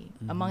东西。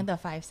Among the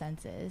 5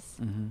 senses，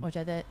我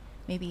觉得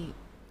maybe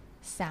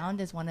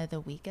sound is one of the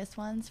weakest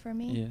ones for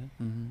me。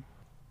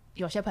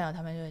有些朋友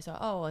他们就会说，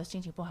我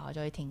心情不好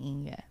就会听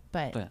音乐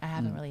 ，but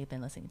I haven't really been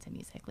listening to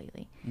music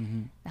lately。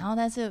然后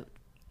但是，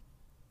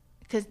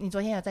可是你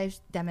昨天有在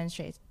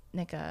demonstrate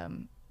那个，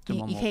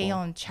你可以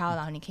用敲，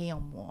然后你可以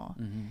用磨。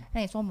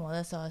那你说磨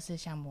的时候是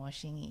像磨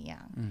心一样，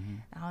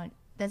然后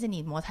但是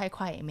你磨太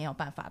快也没有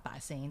办法把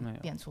声音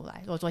变出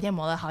来。我昨天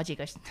磨了好几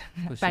个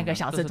半个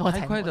小时多才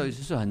磨。太快的意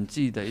思是很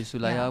急的意思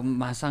来，要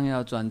马上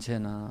要赚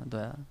钱啊，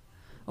对啊。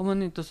我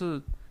们都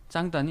是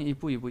长大，你一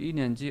步一步，1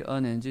年级、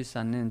2年级、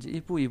3年级，一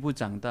步一步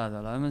长大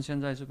的了。我们现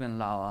在是变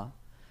老啊，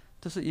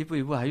都是一步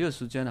一步，还有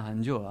时间了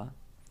很久啊。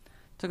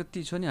这个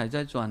地球你还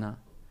在转啊，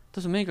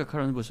但是每个客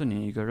人不是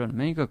你一个人，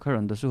每个客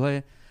人都是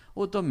会，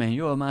我都没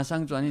有，马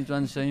上转一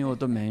转生意我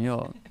都没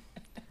有。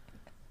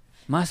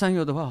马上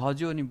有的话，好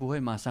久你不会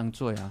马上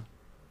做呀。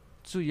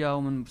主要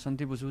我们身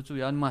体不舒服，主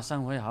要你马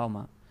上会好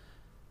吗？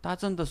大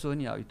真的说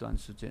你要一段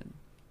时间，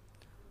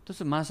但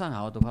是马上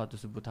好的话都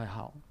是不太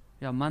好。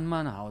要慢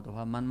慢好的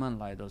话，慢慢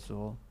来的时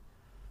候，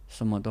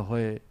什么都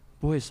会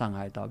不会伤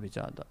害到比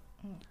较的。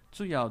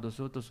主要的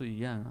时候都是一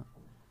样啊。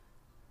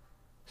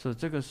所以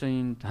这个声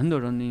音，很多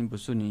人你不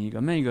是你一个，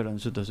每个人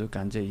是都是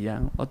感觉一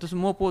样。都是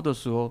摸波的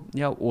时候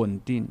要稳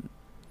定，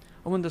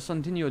我们的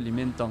身体有里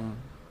面动，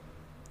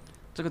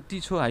这个地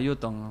球还有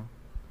动哦。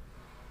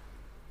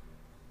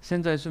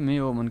现在是没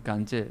有我们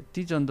感觉，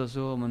地震的时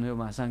候我们会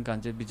马上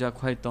感觉比较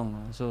快动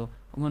啊。所以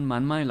我们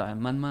慢慢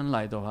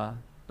来的话，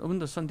我们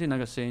的身体那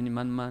个声音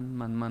慢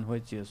慢会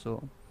接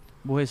受，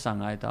不会伤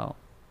害到。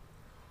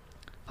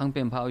放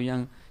鞭炮一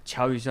样，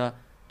敲一下，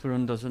突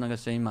然都是那个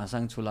声音马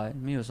上出来，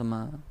没有什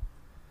么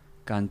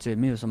感觉，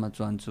没有什么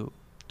专注，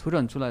突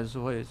然出来的时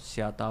候会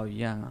吓到一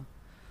样啊。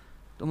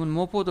我们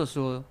摸波的时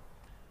候，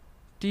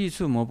第一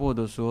次摸波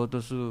的时候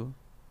都是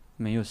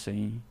没有声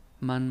音，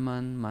慢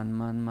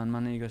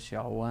慢的一个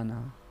小弯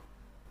啊，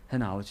很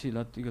好吃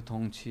了，一个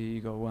铜器一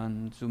个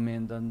弯，就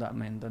面的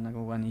那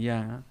个弯一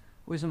样啊。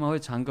为什么会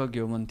唱歌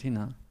给我们听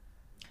啊？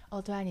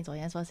对啊，你昨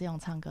天说是用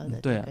唱歌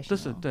的。对啊，都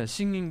是对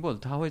新音波，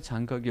他会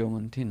唱歌给我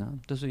们听啊，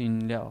都是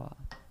音料啊。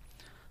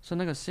所以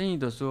那个声音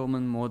的时候，我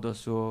们摸的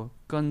时候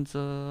跟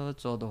着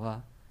走的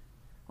话，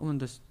我们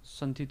的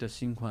身体的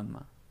循环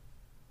嘛，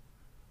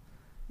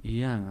一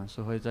样啊，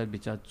所以会在比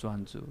较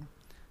专注。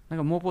那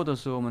个摸波的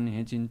时候，我们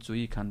眼睛注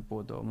意看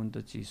波的，我们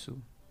的技术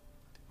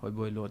会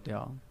不会落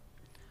掉？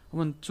我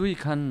们注意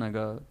看那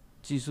个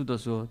技术的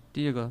时候，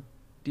第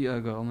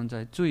二个，我们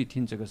在注意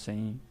听这个声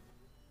音，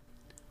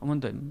我们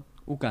的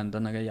五感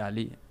的那个压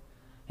力，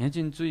眼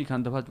睛注意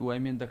看的话，外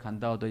面的看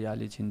到的压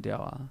力清掉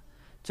啊。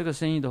这个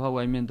声音的话，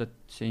外面的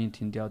声音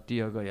停掉，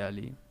第二个压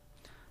力。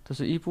都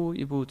是一步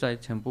一步在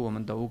全部我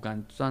们的五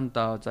感转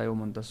到在我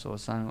们的手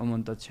上、我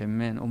们的前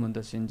面、我们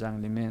的心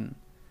脏里面，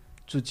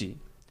自己，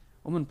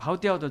我们跑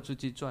掉的自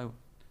己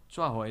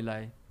抓回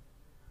来，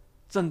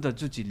真的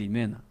自己里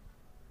面了。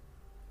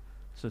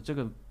所以这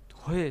个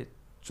会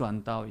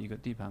转到一个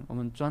地方，我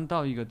们转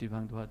到一个地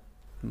方的话，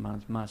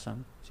马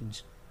上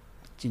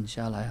静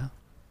下来啊，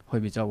会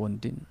比较稳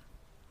定。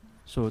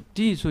所以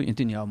第一次一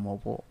定要摸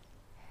过。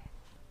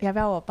要不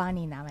要我帮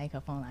你拿麦克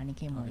风来？你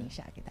可以摸一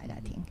下给大家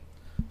听。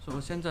所以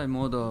我现在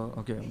摸的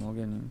 ，OK， 摸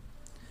给你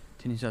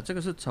听一下。这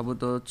个是差不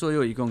多左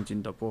右1公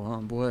斤的波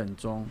哈，不会很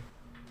重。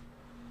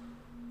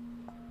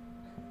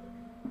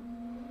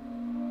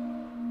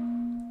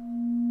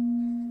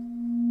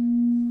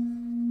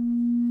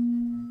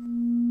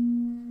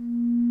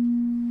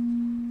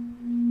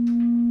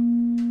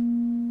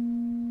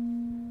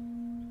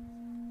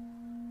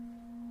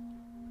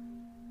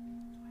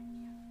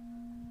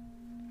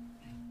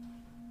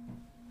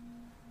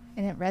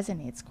And it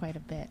resonates quite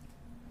a bit.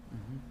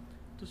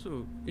 都是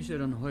一些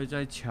人会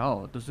在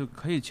敲，都是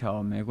可以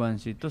敲，没关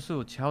系。都是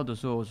我敲的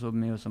时候，我说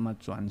没有什么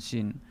专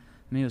心，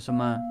没有什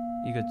么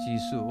一个技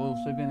术，我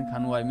随便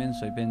看外面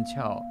随便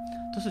敲。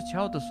都是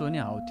敲的时候你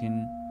好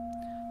听，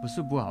不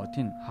是不好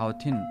听，好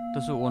听。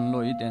都是温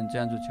柔一点，这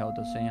样子敲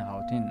的声音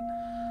好听。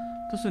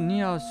都是你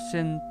要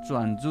先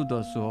专注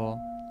的时候，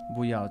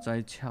不要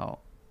再敲。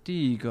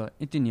第一个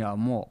一定要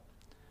摸，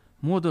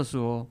摸的时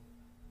候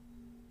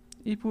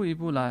一步一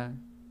步来。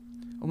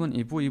我们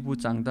一步一步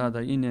长大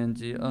的，1年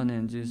级、2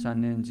年级、3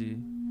年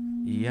级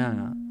一样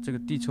啊。这个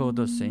地球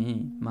的声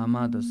音，妈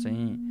妈的声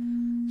音，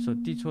说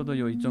地球的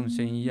有一种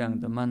声音一样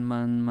的，慢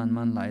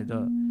慢来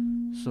的。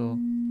说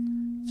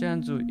这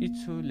样子1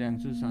次、2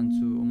次、3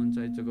次，我们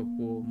在这个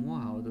波摸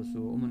好的时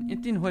候，我们一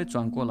定会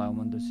转过来我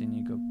们的心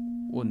一个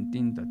稳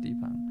定的地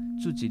方，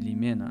自己里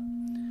面啊。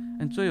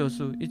最有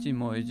时一直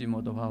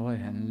摸的话会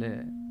很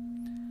累。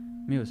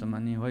没有什么，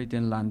你会一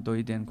点懒惰，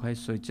一点快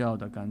睡觉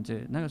的感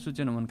觉。那个时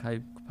间我们可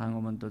以放我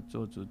们的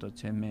桌子的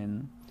前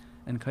面，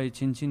可以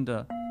轻轻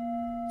的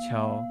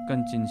敲，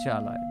跟静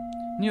下来。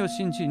你有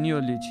兴趣，你有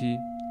力气，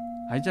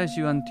还在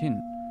喜欢听，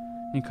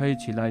你可以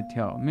起来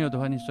跳。没有的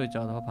话，你睡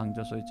觉的话，躺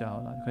着睡觉好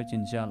了，可以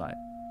静下来。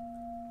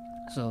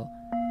So，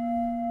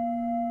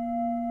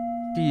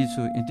 第一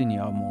次一定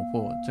要摸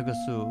破，这个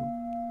是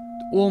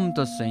我们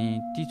的声音，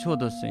地球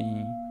的声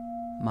音，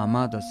妈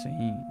妈的声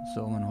音，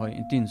所以我们会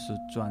一定是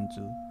专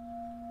注。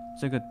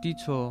这个地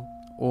球，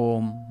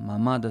我妈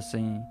妈的声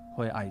音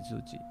会爱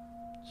自己，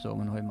所以我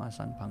们会马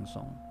上放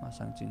松，马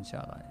上静下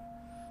来。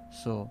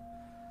所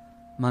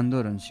以，蛮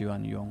多人喜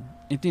欢用，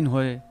一定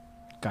会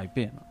改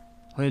变，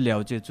会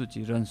了解自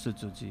己，认识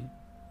自己。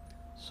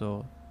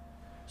So,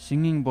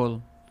 singing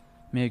bowl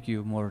make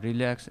you more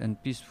relaxed and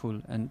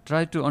peaceful, and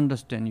try to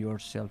understand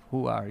yourself.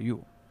 Who are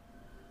you?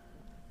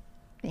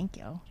 Thank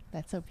you.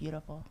 That's so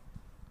beautiful.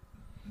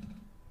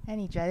 那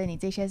你觉得你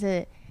这些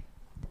是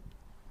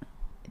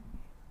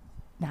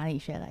哪里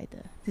学来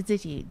的？是自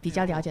己比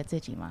较了解自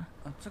己吗？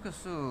这个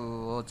是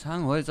我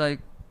常会在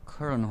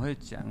客人会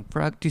讲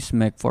 ，practice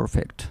make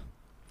perfect。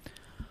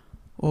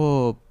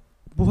我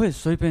不会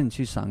随便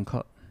去上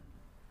课，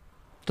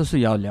都是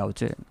要了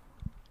解。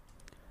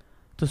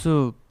都是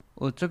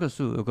我这个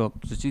是有个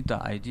自己的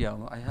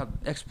idea。I have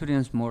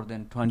experienced more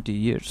than 20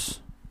 years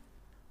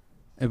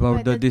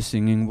about the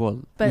singing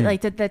world. But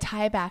like the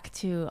tie back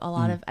to a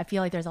lot of, I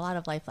feel like there's a lot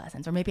of life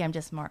lessons, or maybe I'm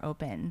just more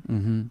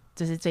open.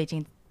 就是最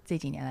近这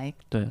几年来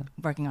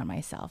working on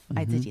myself,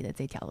 爱自己的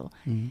这条路。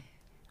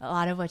A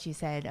lot of what you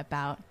said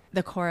about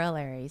the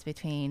corollaries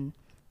between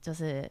就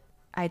是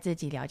爱自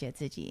己、了解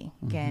自己，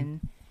跟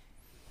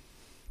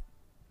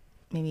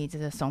maybe 这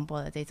个松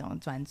波的这种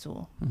专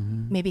注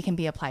，maybe can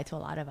be applied to a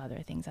lot of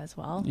other things as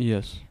well.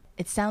 Yes.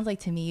 It sounds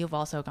like to me you've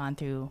also gone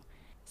through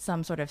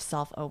some sort of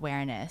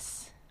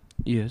self-awareness.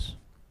 Yes.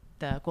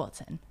 的过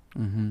程。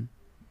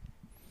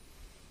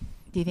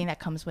Do you think that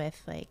comes with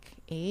like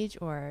age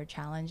or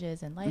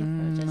challenges in life,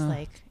 or just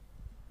like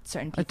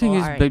certain people? I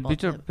think are able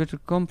it's better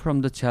come from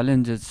the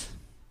challenges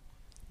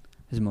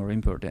is more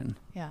important.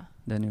 Yeah.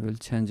 Then you will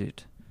change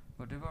it.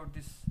 But about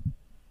this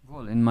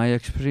goal, in my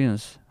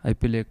experience, I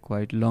play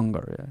quite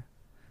longer,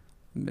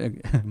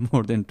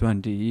 more than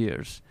 20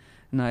 years,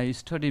 and I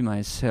study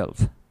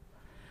myself,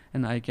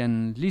 and I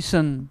can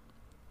listen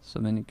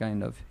so many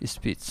kind of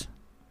speech,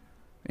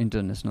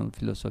 international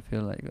philosophy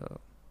like.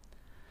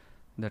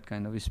 That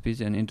kind of speech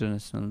and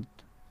international.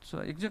 So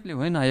exactly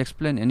when I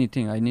explain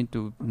anything, I need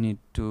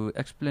to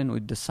explain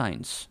with the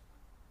science,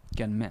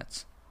 can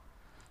match.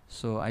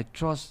 So I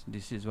trust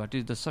this is what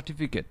is the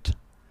certificate,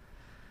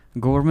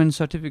 government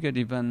certificate,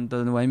 even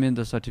the 外面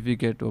的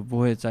certificate 我不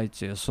会再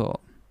接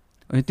受，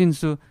一定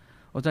是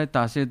我在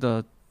大学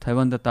的台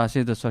湾的大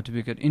学的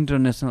certificate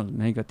international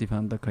每个地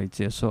方都可以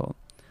接受，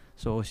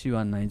所以我希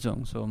望哪一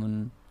种？所以我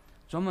们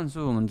专门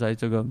是我们在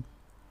这个。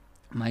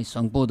买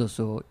声波的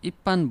时候，一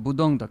般不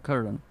懂的客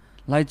人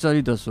来这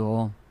里的时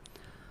候，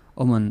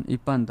我们一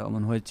般的我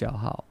们会教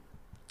好，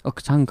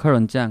常客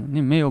人讲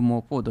你没有磨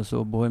破的时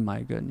候我不会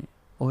买给你，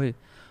我会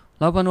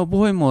老板我不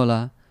会磨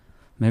了，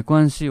没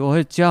关系，我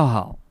会教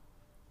好，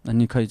那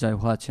你可以再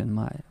花钱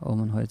买，我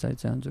们会再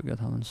这样子给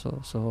他们说。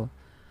So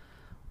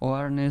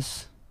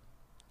awareness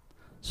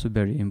is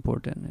very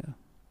important. Yeah.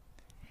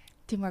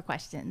 2 more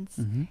questions.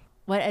 Mm-hmm.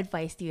 What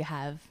advice do you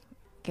have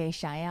给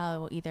想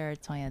要 either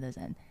创业的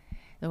人，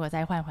如果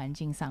在换环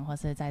境上或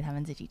是在他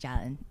们自己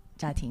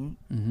家庭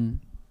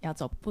要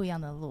走不一样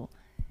的路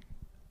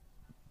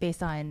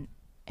based on,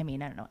 I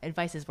mean, I don't know,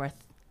 advice is worth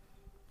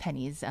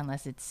pennies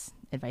unless it's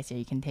advice that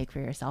you can take for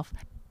yourself.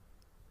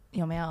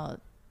 有没有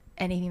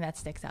anything that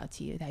sticks out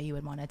to you that you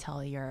would want to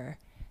tell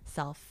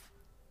yourself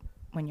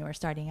when you were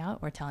starting out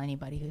or tell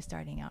anybody who's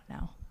starting out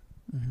now?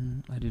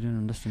 I didn't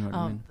understand what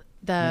you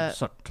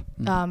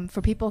mean.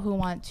 For people who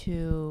want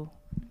to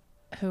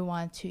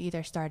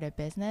either start a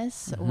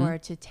business or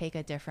to take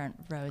a different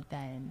road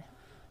than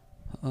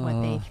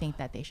what they think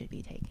that they should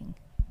be taking.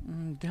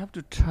 They have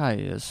to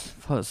try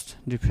first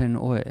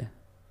different way,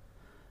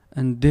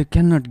 and they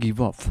cannot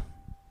give up.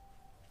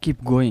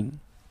 Keep going.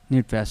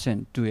 Need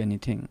passion. Do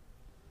anything.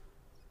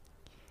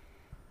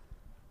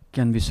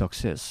 Can be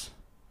success,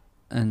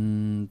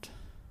 and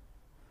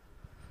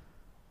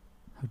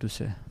how to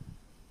say?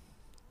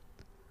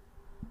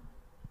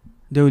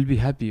 They will be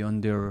happy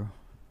on their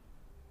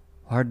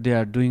what they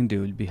are doing. They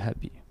will be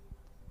happy.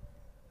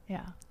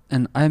 Yeah.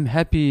 And I'm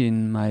happy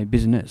in my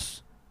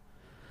business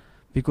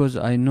because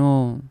I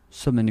know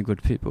so many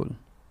good people,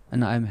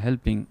 and I'm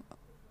helping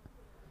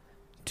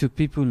to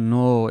people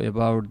know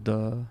about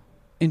the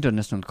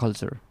international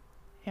culture.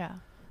 Yeah.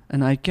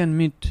 And I can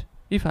meet,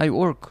 if I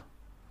work,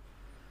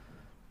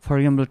 for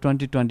example,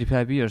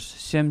 20-25 years,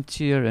 same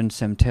chair and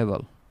same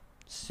table,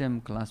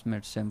 same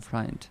classmate, same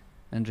friend,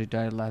 and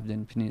retire life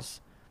then finish.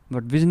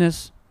 But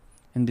business,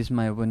 and this is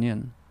my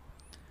opinion,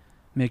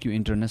 make you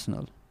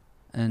international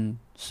and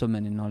so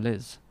many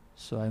knowledge.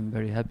 So I'm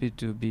very happy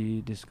to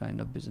be this kind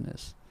of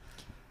business.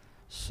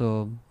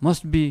 So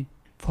must be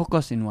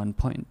focused in one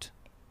point.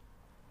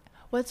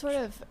 What sort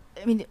of,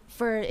 I mean,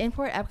 for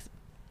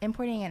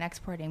importing and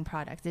exporting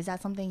products, is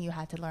that something you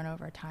had to learn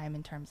over time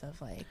in terms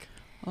of like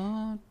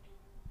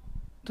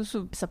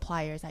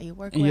suppliers that you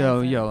work with?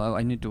 Yeah,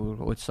 I need to work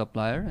with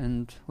supplier,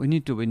 and we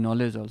need to be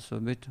knowledge also.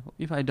 But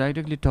if I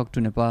directly talk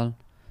to Nepal,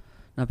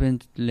 那边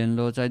联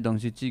络在东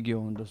西寄给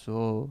我们的时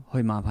候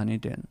会麻烦一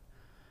点。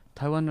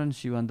台湾人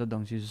喜欢的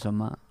东西是什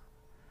么？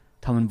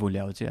他们不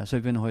了解，所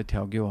以别人会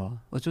挑给我。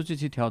我就自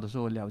己挑的时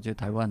候，我了解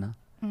台湾啊，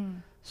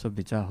所以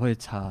比较会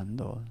差很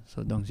多。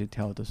所以东西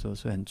挑的时候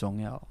是很重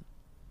要。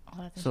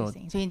所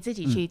以你自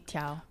己去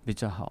挑比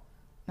较好，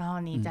然后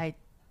你再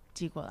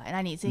寄过来。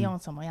那你是用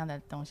什么样的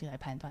东西来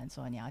判断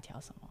说你要挑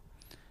什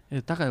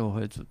么？大概我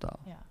会知道。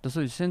但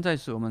是现在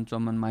是我们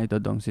专门卖的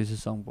东西是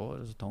松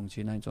柏，是铜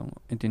器那种，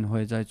一定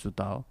会再知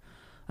道。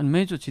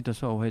每周期的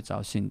时候我会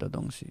找新的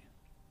东西。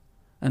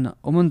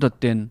我们的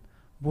店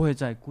不会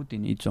再固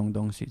定一种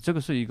东西，这个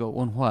是一个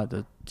文化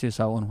的介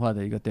绍文化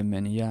的一个店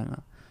面一样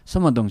啊，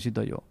什么东西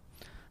都有，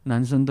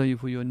男生的衣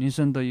服有，女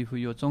生的衣服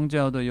有，宗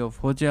教的有，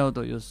佛教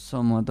的有，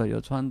什么的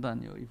有，传单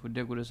有，衣服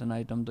decoration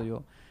item 都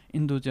有，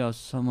印度教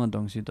什么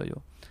东西都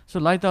有。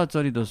所以来到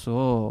这里的时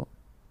候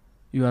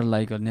 ，you are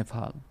like a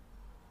Nepal,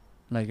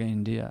 like a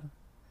India,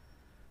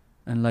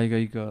 and like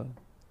a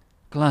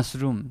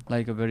classroom,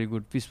 like a very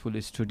good peaceful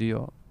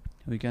studio.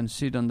 We can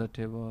sit on the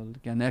table,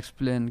 can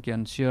explain,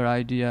 can share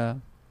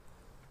idea.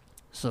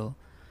 So,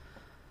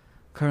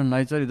 客人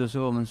来这里的时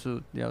候，我们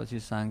是要去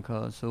上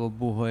课，所以我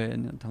不会，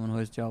他们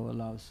会叫我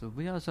老师，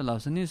不要说老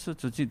师，你是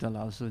自己的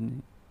老师，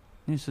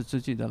你是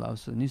自己的老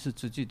师，你是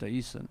自己的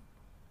医生，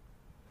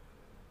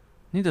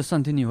你的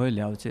身体你会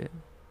了解。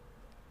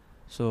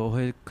所以我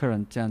会客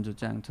人这样就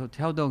这样，就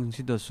挑东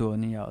西的时候，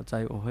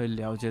我会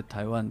了解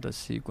台湾的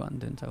习惯，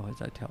等才会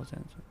再挑这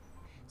样子。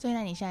所以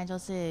那你现在就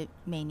是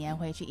每年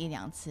回去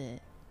1-2次？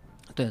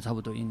对，差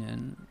不多1年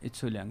1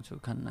次2次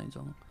看那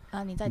种。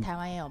你在台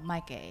湾也有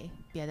卖给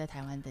别的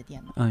台湾的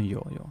店吗？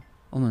有，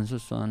我们是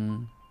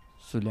算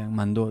数量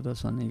蛮多的，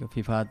算一个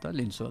批发的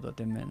连锁的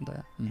店面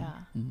的。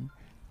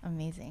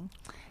Amazing。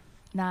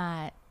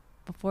那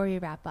before we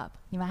wrap up，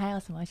 你们还有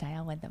什么想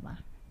要问的吗？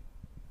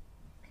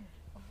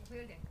我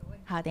有2个问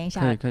题。好，等一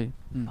下。可以。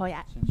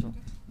Poya，先说。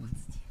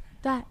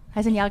对啊，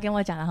还是你要跟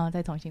我讲，然后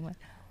再重新问？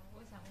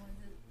我想问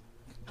是，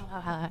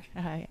好。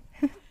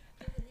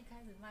就是一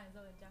开始卖的时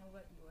候，人家会不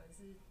会以为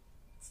是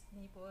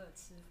尼泊尔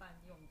吃饭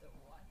用的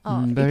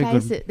碗？一开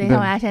始，等一下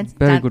我要先讲。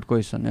Very good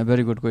question. A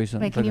very good question.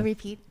 Wait, can you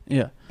repeat?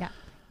 Yeah.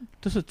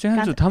 就是这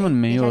样子，他们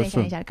没有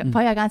说。等一下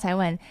，Poya 刚才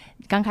问，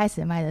刚开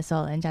始卖的时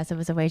候，人家是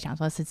不是会想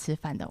说是吃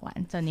饭的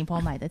碗？就尼泊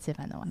尔买的吃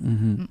饭的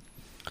碗。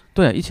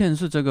对，以前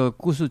是这个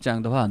故事讲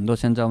的话很多，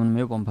现在我们没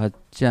有办法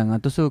讲啊。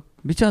都是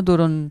比较多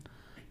人，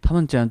他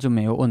们讲就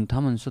没有问，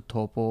他们是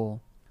托钵，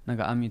那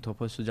个阿弥陀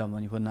佛释迦牟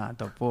尼佛拿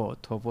的钵，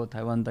托钵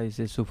台湾的一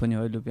些书朋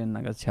友路边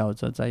那个敲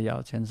着在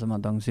要钱什么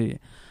东西，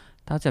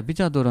大家比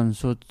较多人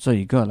说这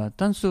一个了。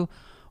但是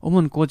我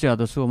们国家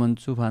的是我们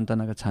煮饭的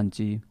那个产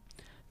机，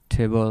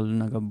 table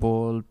那个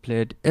bowl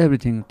plate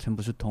everything 全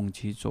部是铜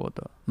器做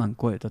的，蛮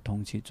贵的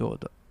铜器做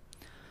的。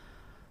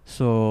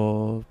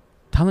So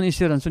他们一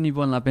些人说尼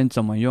泊尔那边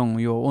怎么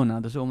用，有问啊，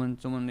但是我们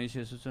那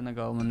些是那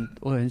个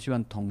我很喜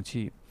欢铜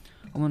器。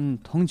我们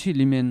铜器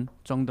里面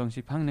装东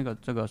西，放那个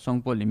这个双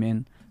钵里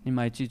面，你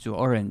买记住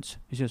orange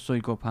一些水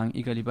果放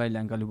1个礼拜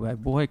2个礼拜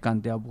不会干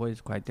掉，不会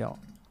坏掉。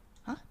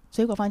啊，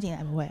水果放进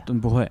来不会啊？对，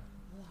不会。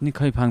你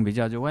可以放比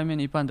较，就外面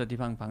一般的地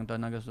方放的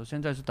那个时候，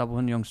现在是大部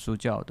分用塑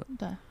胶的。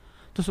对。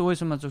这是为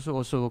什么？就是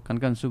我说刚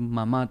刚是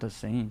妈妈的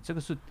声音，这个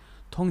是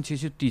铜器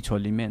是地球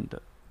里面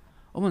的。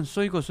我们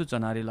水果是在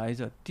哪里来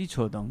着？地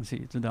球东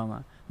西，知道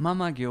吗？妈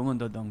妈给我们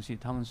的东西，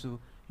他们是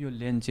有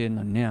连接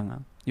能量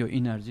啊，有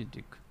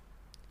energetic，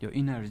 有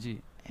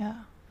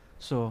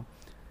energy。Yeah。So，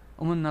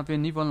 我们那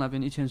边尼泊尔那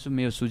边以前是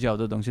没有塑胶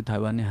的东西，台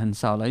湾也很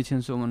少了。以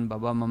前是我们爸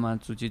爸妈妈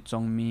自己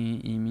种米、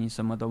薏米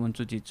什么的，我们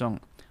自己种。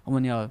我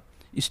们要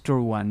store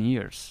 1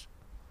 years，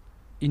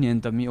 1年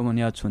的米我们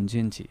要存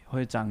进去，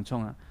会长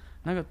虫啊。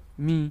那个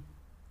米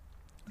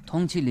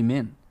铜器里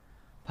面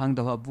放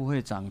的话不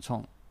会长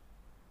虫。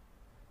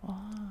哇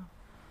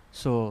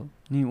 ！So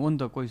你问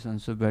的 question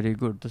是 very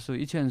good， 但是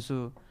以前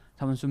是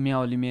他们是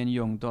庙里面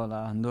用的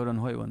啦，很多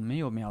人会问，没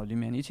有庙里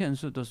面，以前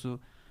是都是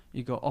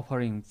一个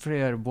offering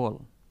prayer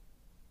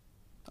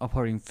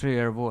bowl，offering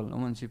prayer bowl。我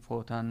们去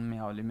佛坛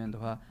庙里面的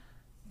话，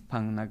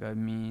放那个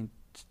米、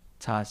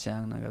插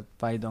香，那个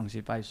摆东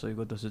西、摆水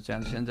果都是这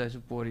样。现在是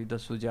玻璃的、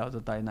塑胶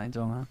的带那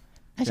种啊。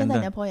那现在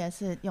你的婆也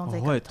是用这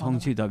个？会铜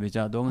器的比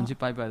较多。我们去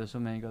拜拜的时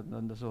候，每一个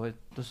人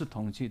都是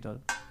铜器的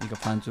一个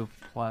盘子，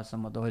花什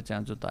么都会这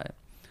样子带。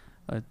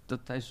都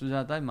带塑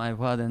胶袋买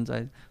花的人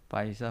再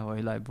摆一下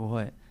回来不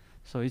会。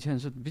所以以前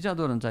是比较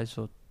多人在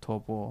说托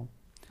钵。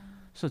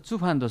所以煮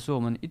饭的时候，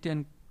我们一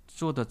定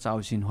做的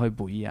造型会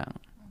不一样。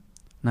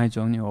那一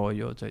种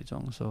有这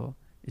种，所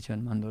以以前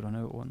蛮多人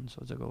会问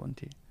说这个问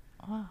题。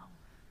哇。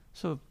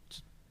所以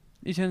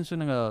以前是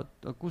那个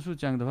故事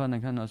讲的话，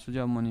你看到释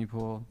迦牟尼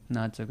佛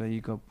拿这个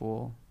一个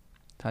钵，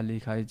他离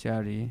开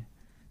家里，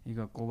一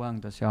个国王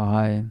的小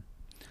孩，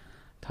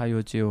他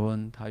有结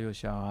婚，他有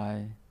小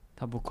孩，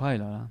他不快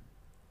乐了。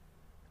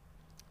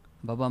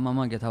爸爸妈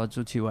妈给他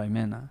住去外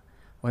面啊，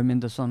外面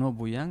的生活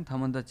不一样，他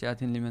们的家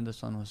庭里面的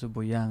生活是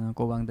不一样啊。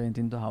国王的一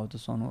定都好的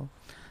生活，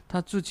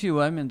他出去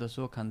外面的时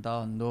候看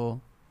到很多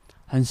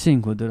很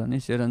辛苦的人，一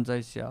些人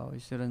在笑，一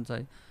些人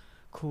在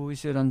哭，一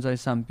些人在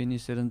生病，一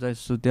些人在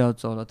死掉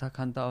走了。他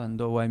看到很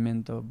多外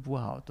面的不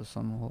好的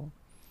生活，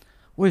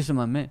为什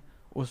么没？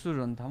我是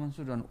人，他们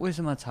是人，为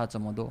什么差这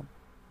么多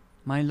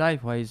 ？My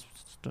life is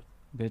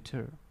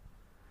better，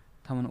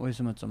 他们为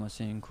什么这么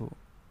辛苦？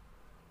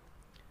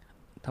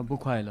他不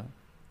快乐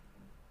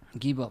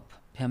 ，give up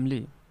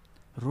family，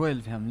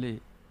 royal family，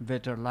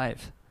 better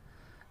life，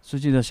 自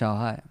己的小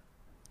孩，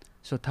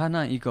是他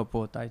那一个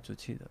钵带出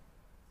去的。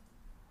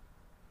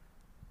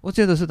我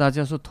觉得是大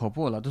家说托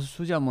钵了，都是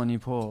释迦牟尼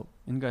佛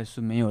应该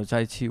是没有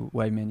再去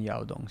外面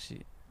要东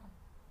西。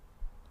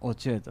我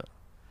觉得，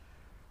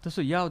但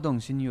是要东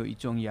西你有一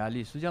种压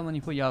力，释迦牟尼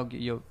佛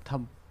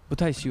他不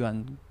太喜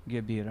欢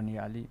给别人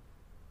压力，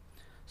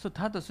所以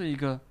他的是一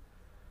个，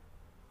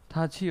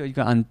他去有一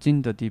个安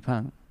静的地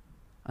方，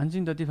安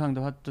静的地方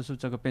的话，就是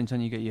这个变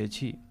成一个乐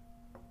器，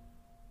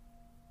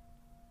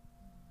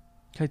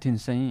可以听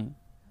声音。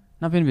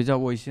那边比较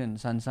危险，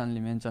山里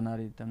面在那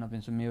里的那边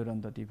是没有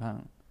人的地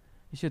方。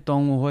一些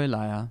动物会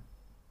来啊，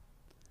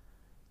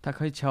它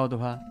可以敲的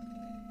话，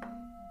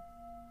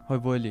会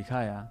不会离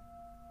开啊？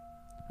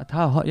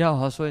它要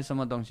喝水什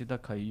么东西都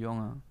可以用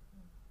啊。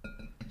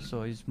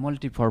So it's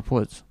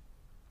multi-purpose。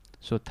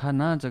所以他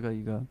拿这个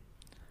一个，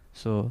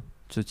说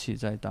机器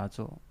在打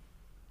坐。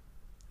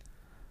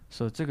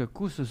所以这个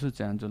故事是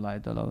这样子来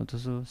的了，就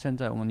是现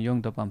在我们用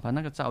的办法，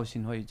那个造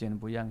型会以前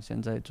不一样，现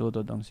在做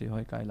的东西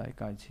会改来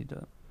改去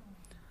的。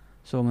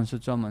所以我们是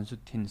专门是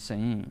听声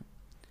音。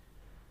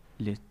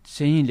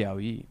声音疗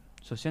愈，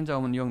所以现在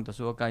我们用的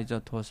是我盖着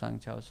头上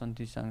敲、身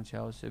体上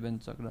敲、随便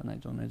这个那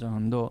种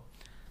很多。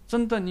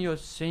真的，你有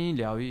声音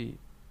疗愈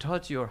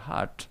 ，touch your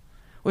heart。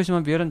为什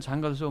么别人唱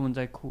歌的时候我们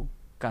在哭？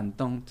感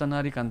动，在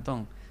哪里感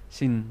动？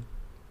心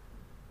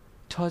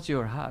touch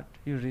your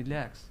heart，you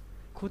relax。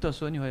哭的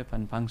时候你会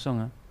很放松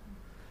啊。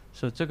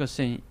所以这个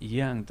声音一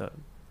样的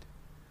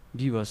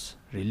 ，give us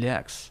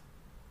relax。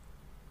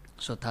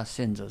所以他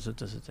现在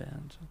就是这样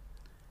子。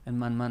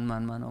慢慢，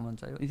我们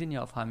在一定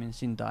要发明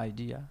新的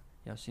idea，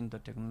 要新的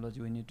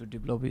technology，we need to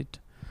develop it。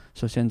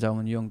所以现在我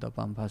们用的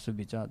办法是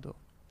比较多。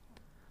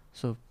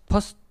So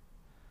first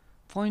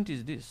point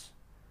is this：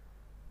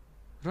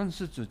 认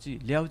识自己，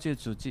了解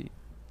自己，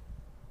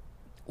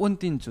稳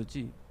定自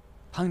己，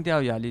放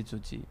掉压力自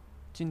己。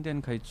今天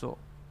可以做，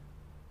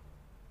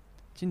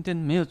今天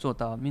没有做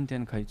到，明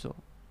天可以做，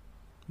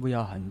不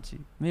要很急，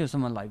没有什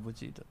么来不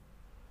及的。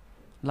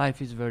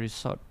Life is very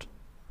short。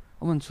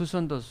我们出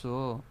生的时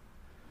候。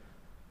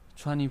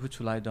穿衣服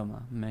出来的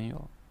吗？没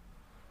有。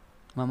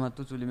妈妈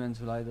肚子里面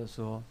出来的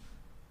时候，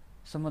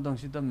什么东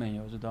西都没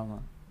有，知道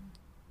吗？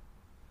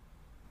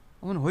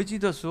我们回去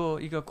的时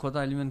候，一个口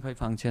袋里面可以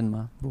放钱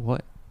吗？不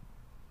会。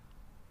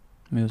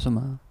没有什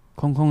么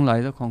空空来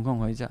的空空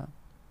回家。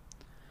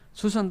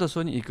出生的时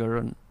候你一个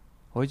人，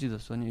回去的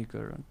时候你一个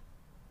人。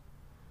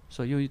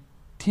So you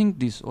think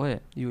this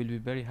way, you will be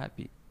very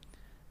happy.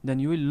 Then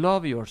you will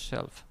love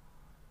yourself.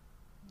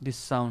 This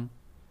sound,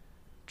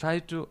 try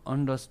to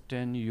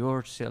understand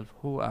yourself.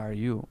 Who are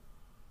you?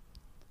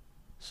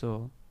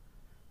 So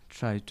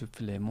try to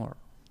play more.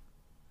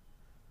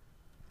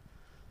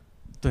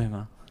 对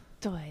吗？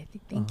对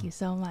 ，Thank you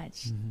so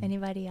much.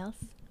 Anybody else?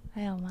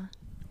 还有吗？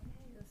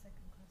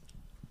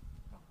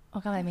我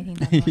刚才没听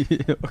到。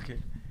OK。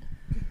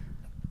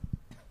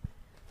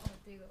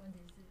第一个问题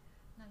是，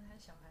那他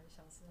小孩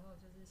小时候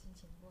就是心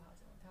情不好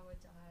什么，他会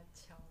叫他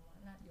敲吗？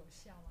那有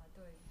效吗？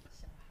对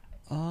小孩？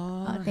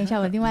等一下，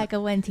我另外一个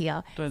问题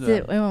哦，对的，是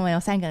因为我们有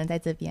3个人在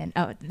这边，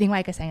另外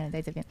一个3个人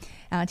在这边，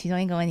然后其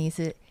中一个问题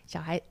是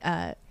小孩，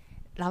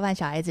老板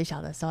小孩子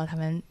小的时候，他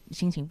们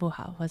心情不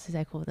好或是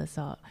在哭的时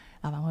候，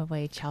老板会不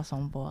会敲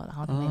松波？然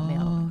后他们有没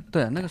有？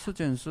对，那个事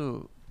件是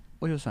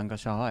我有3个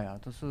小孩啊，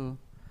都是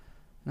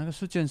那个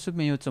事件是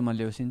没有这么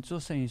流行，做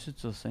生意是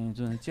做生意，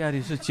真的家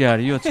里是家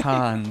里，又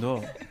差很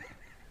多。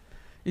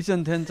一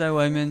整天在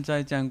外面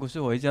在讲故事，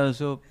回家的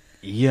时候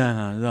一样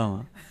啊，知道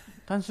吗？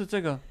但是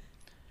这个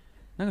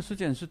那个事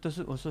件是都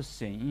是我说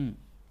生意，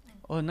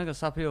那个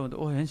小朋友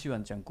我很喜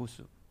欢讲故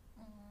事。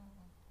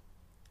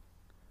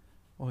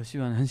我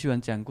很喜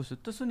欢讲故事，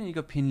都是你一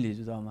个频率，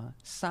知道吗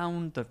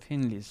 ？sound 的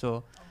频率，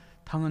说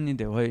他们你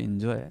得会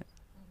enjoy。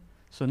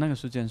所以那个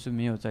时间是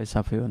没有在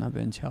小朋友那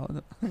边敲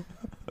的，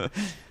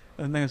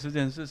那个时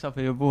间是小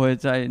朋友不会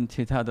在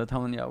其他的，他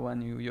们要玩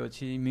乐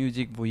器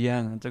music 不一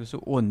样，这个是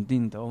稳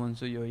定的，我们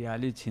是有压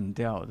力情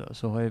调的，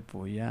所以会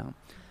不一样。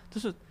就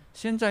是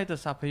现在的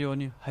小朋友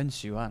你很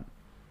喜欢，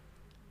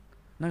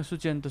那个时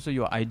间都是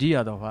有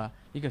idea 的话，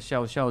一个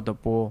小小的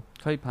波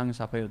可以放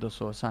小朋友的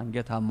手上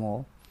给他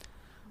摸。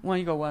玩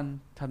一个玩，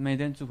他每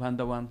天煮饭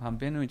的玩旁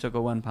边，这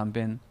个玩旁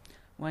边，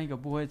玩一个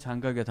不会唱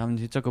歌给他们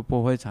听，这个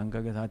不会唱歌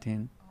给他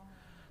听，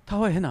他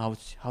会很好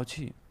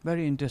奇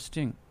 ，very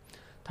interesting。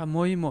他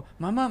摸一摸，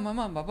妈妈、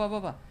爸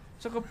爸，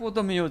这个波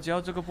都没有教，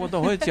这个波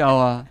都会教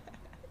啊。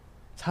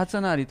他在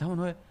那里，他们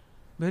会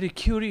very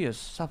curious，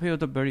 小朋友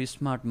的 very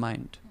smart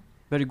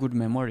mind，very good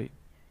memory。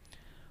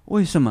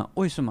为什么？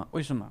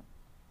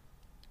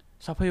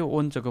小朋友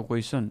问这个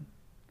question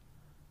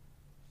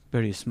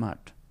 ，very smart。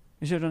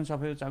有些人小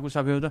朋友照顾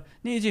小朋友的，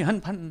你一直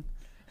很烦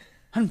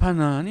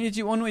啊，你一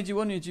直问，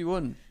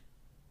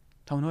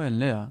他们会很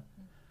累啊。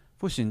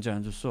不行这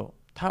样子说，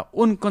他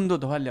问更多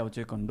的话了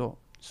解更多，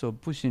说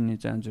不行你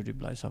这样子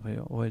reply 小朋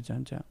友，我会这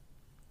样讲。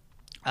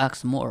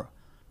Ask more,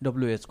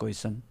 WH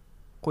question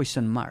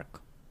mark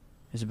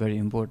is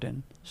very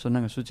important。所以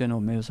那个时间我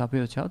没有小朋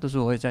友教，但是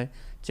我会在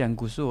讲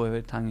故事，我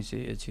会弹一些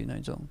乐器那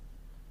种，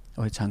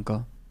我会唱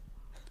歌。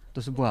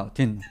都是不好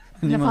听，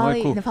你们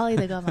会哭。Nepali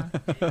的歌吗？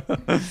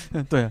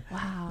对啊，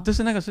哇，就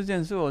是那个时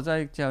间是我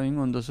在教英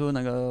文的时候，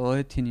那个我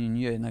会听音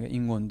乐，那个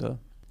英文的、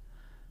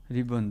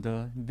日本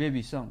的 baby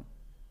song，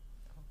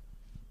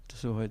 就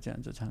是我会这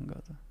样子唱歌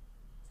的。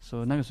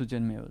所以那个时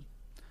间没有。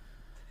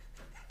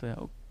对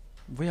啊，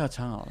不要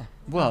唱好了，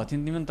不好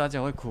听，你们大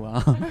家会哭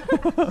啊。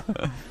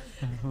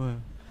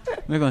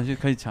没关系，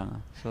可以唱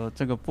啊。所以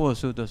这个播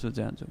数都是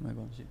这样子，没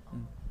关系。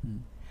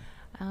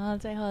然后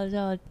最后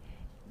就。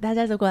大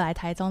家如果来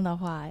台中的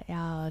话，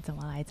要怎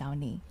么来找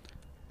你？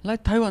来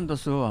台湾的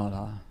时候好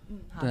了。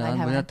好，对啊，来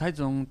台湾。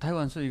台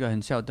湾是一个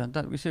很小的，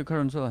但有些客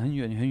人说很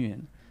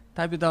远，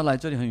台北到来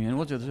这里很远，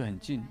我觉得是很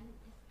近。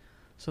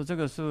所以这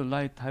个是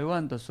来台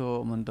湾的时候，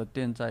我们的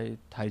店在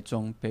台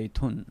中北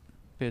屯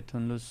的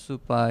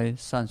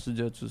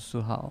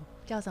439-4号。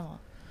叫什么？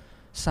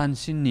三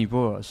星尼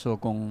泊尔手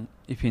工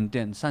艺品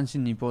店，三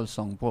星尼泊尔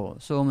手工，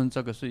所以我们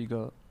这个是一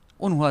个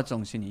文化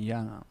中心一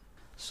样啊。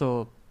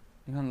所以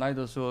你看来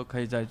的时候可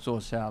以再坐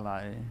下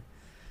来，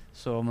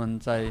所以我们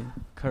在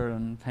客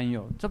人朋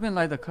友这边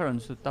来的客人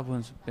是大部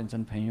分是变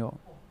成朋友，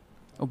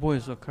我不会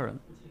说客人，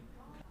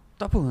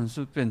大部分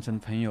是变成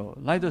朋友，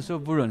来的时候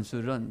不认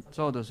识人，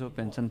走的时候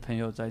变成朋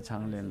友，在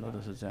常联络的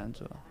是这样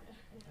子。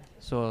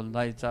所以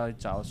来在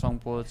找双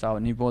坡找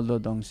尼泊尔的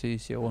东西，一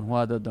些文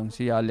化的东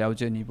西要了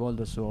解尼泊尔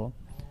的时候，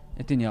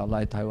一定要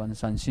来台湾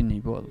三星尼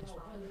泊尔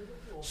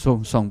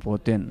双坡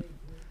店，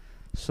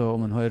所以我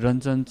们会认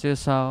真介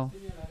绍。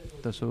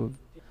的时候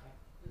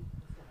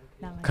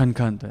看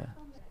看的。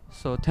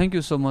So thank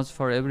you so much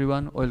for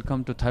everyone.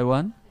 Welcome to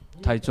Taiwan,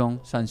 台中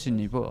三星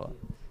尼泊尔，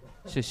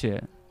谢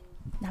谢。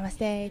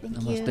Namaste, thank you.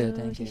 Namaste,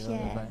 thank you. 谢谢。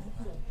拜拜。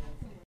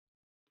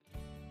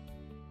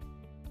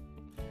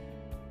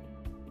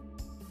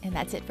And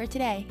that's it for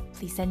today.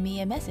 Please send me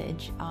a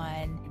message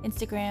on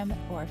Instagram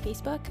or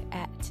Facebook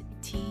at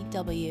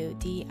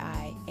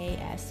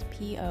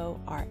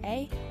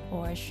TWDIASPORA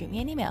or shoot me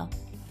an email.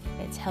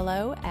 It's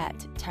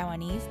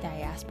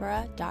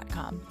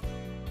hello@TaiwaneseDiaspora.com.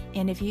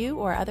 And if you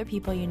or other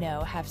people you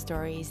know have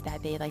stories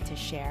that they'd like to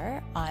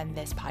share on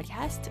this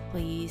podcast,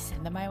 please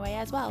send them my way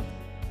as well.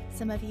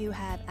 Some of you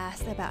have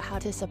asked about how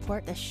to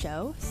support the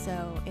show,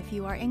 so if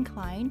you are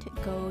inclined,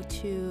 go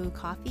to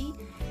Ko-fi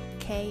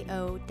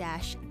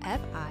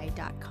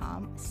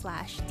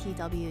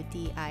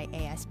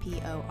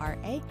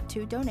ko-fi.com/TWDIASPORA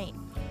to donate.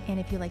 And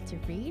if you like to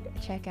read,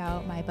 check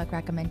out my book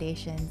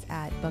recommendations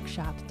at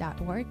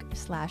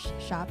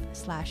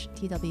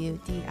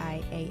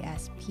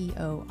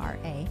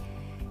bookshop.org/shop/TWDIASPORA.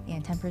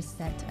 And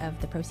 10%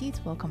 of the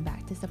proceeds will come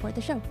back to support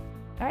the show.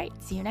 All right,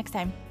 see you next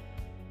time.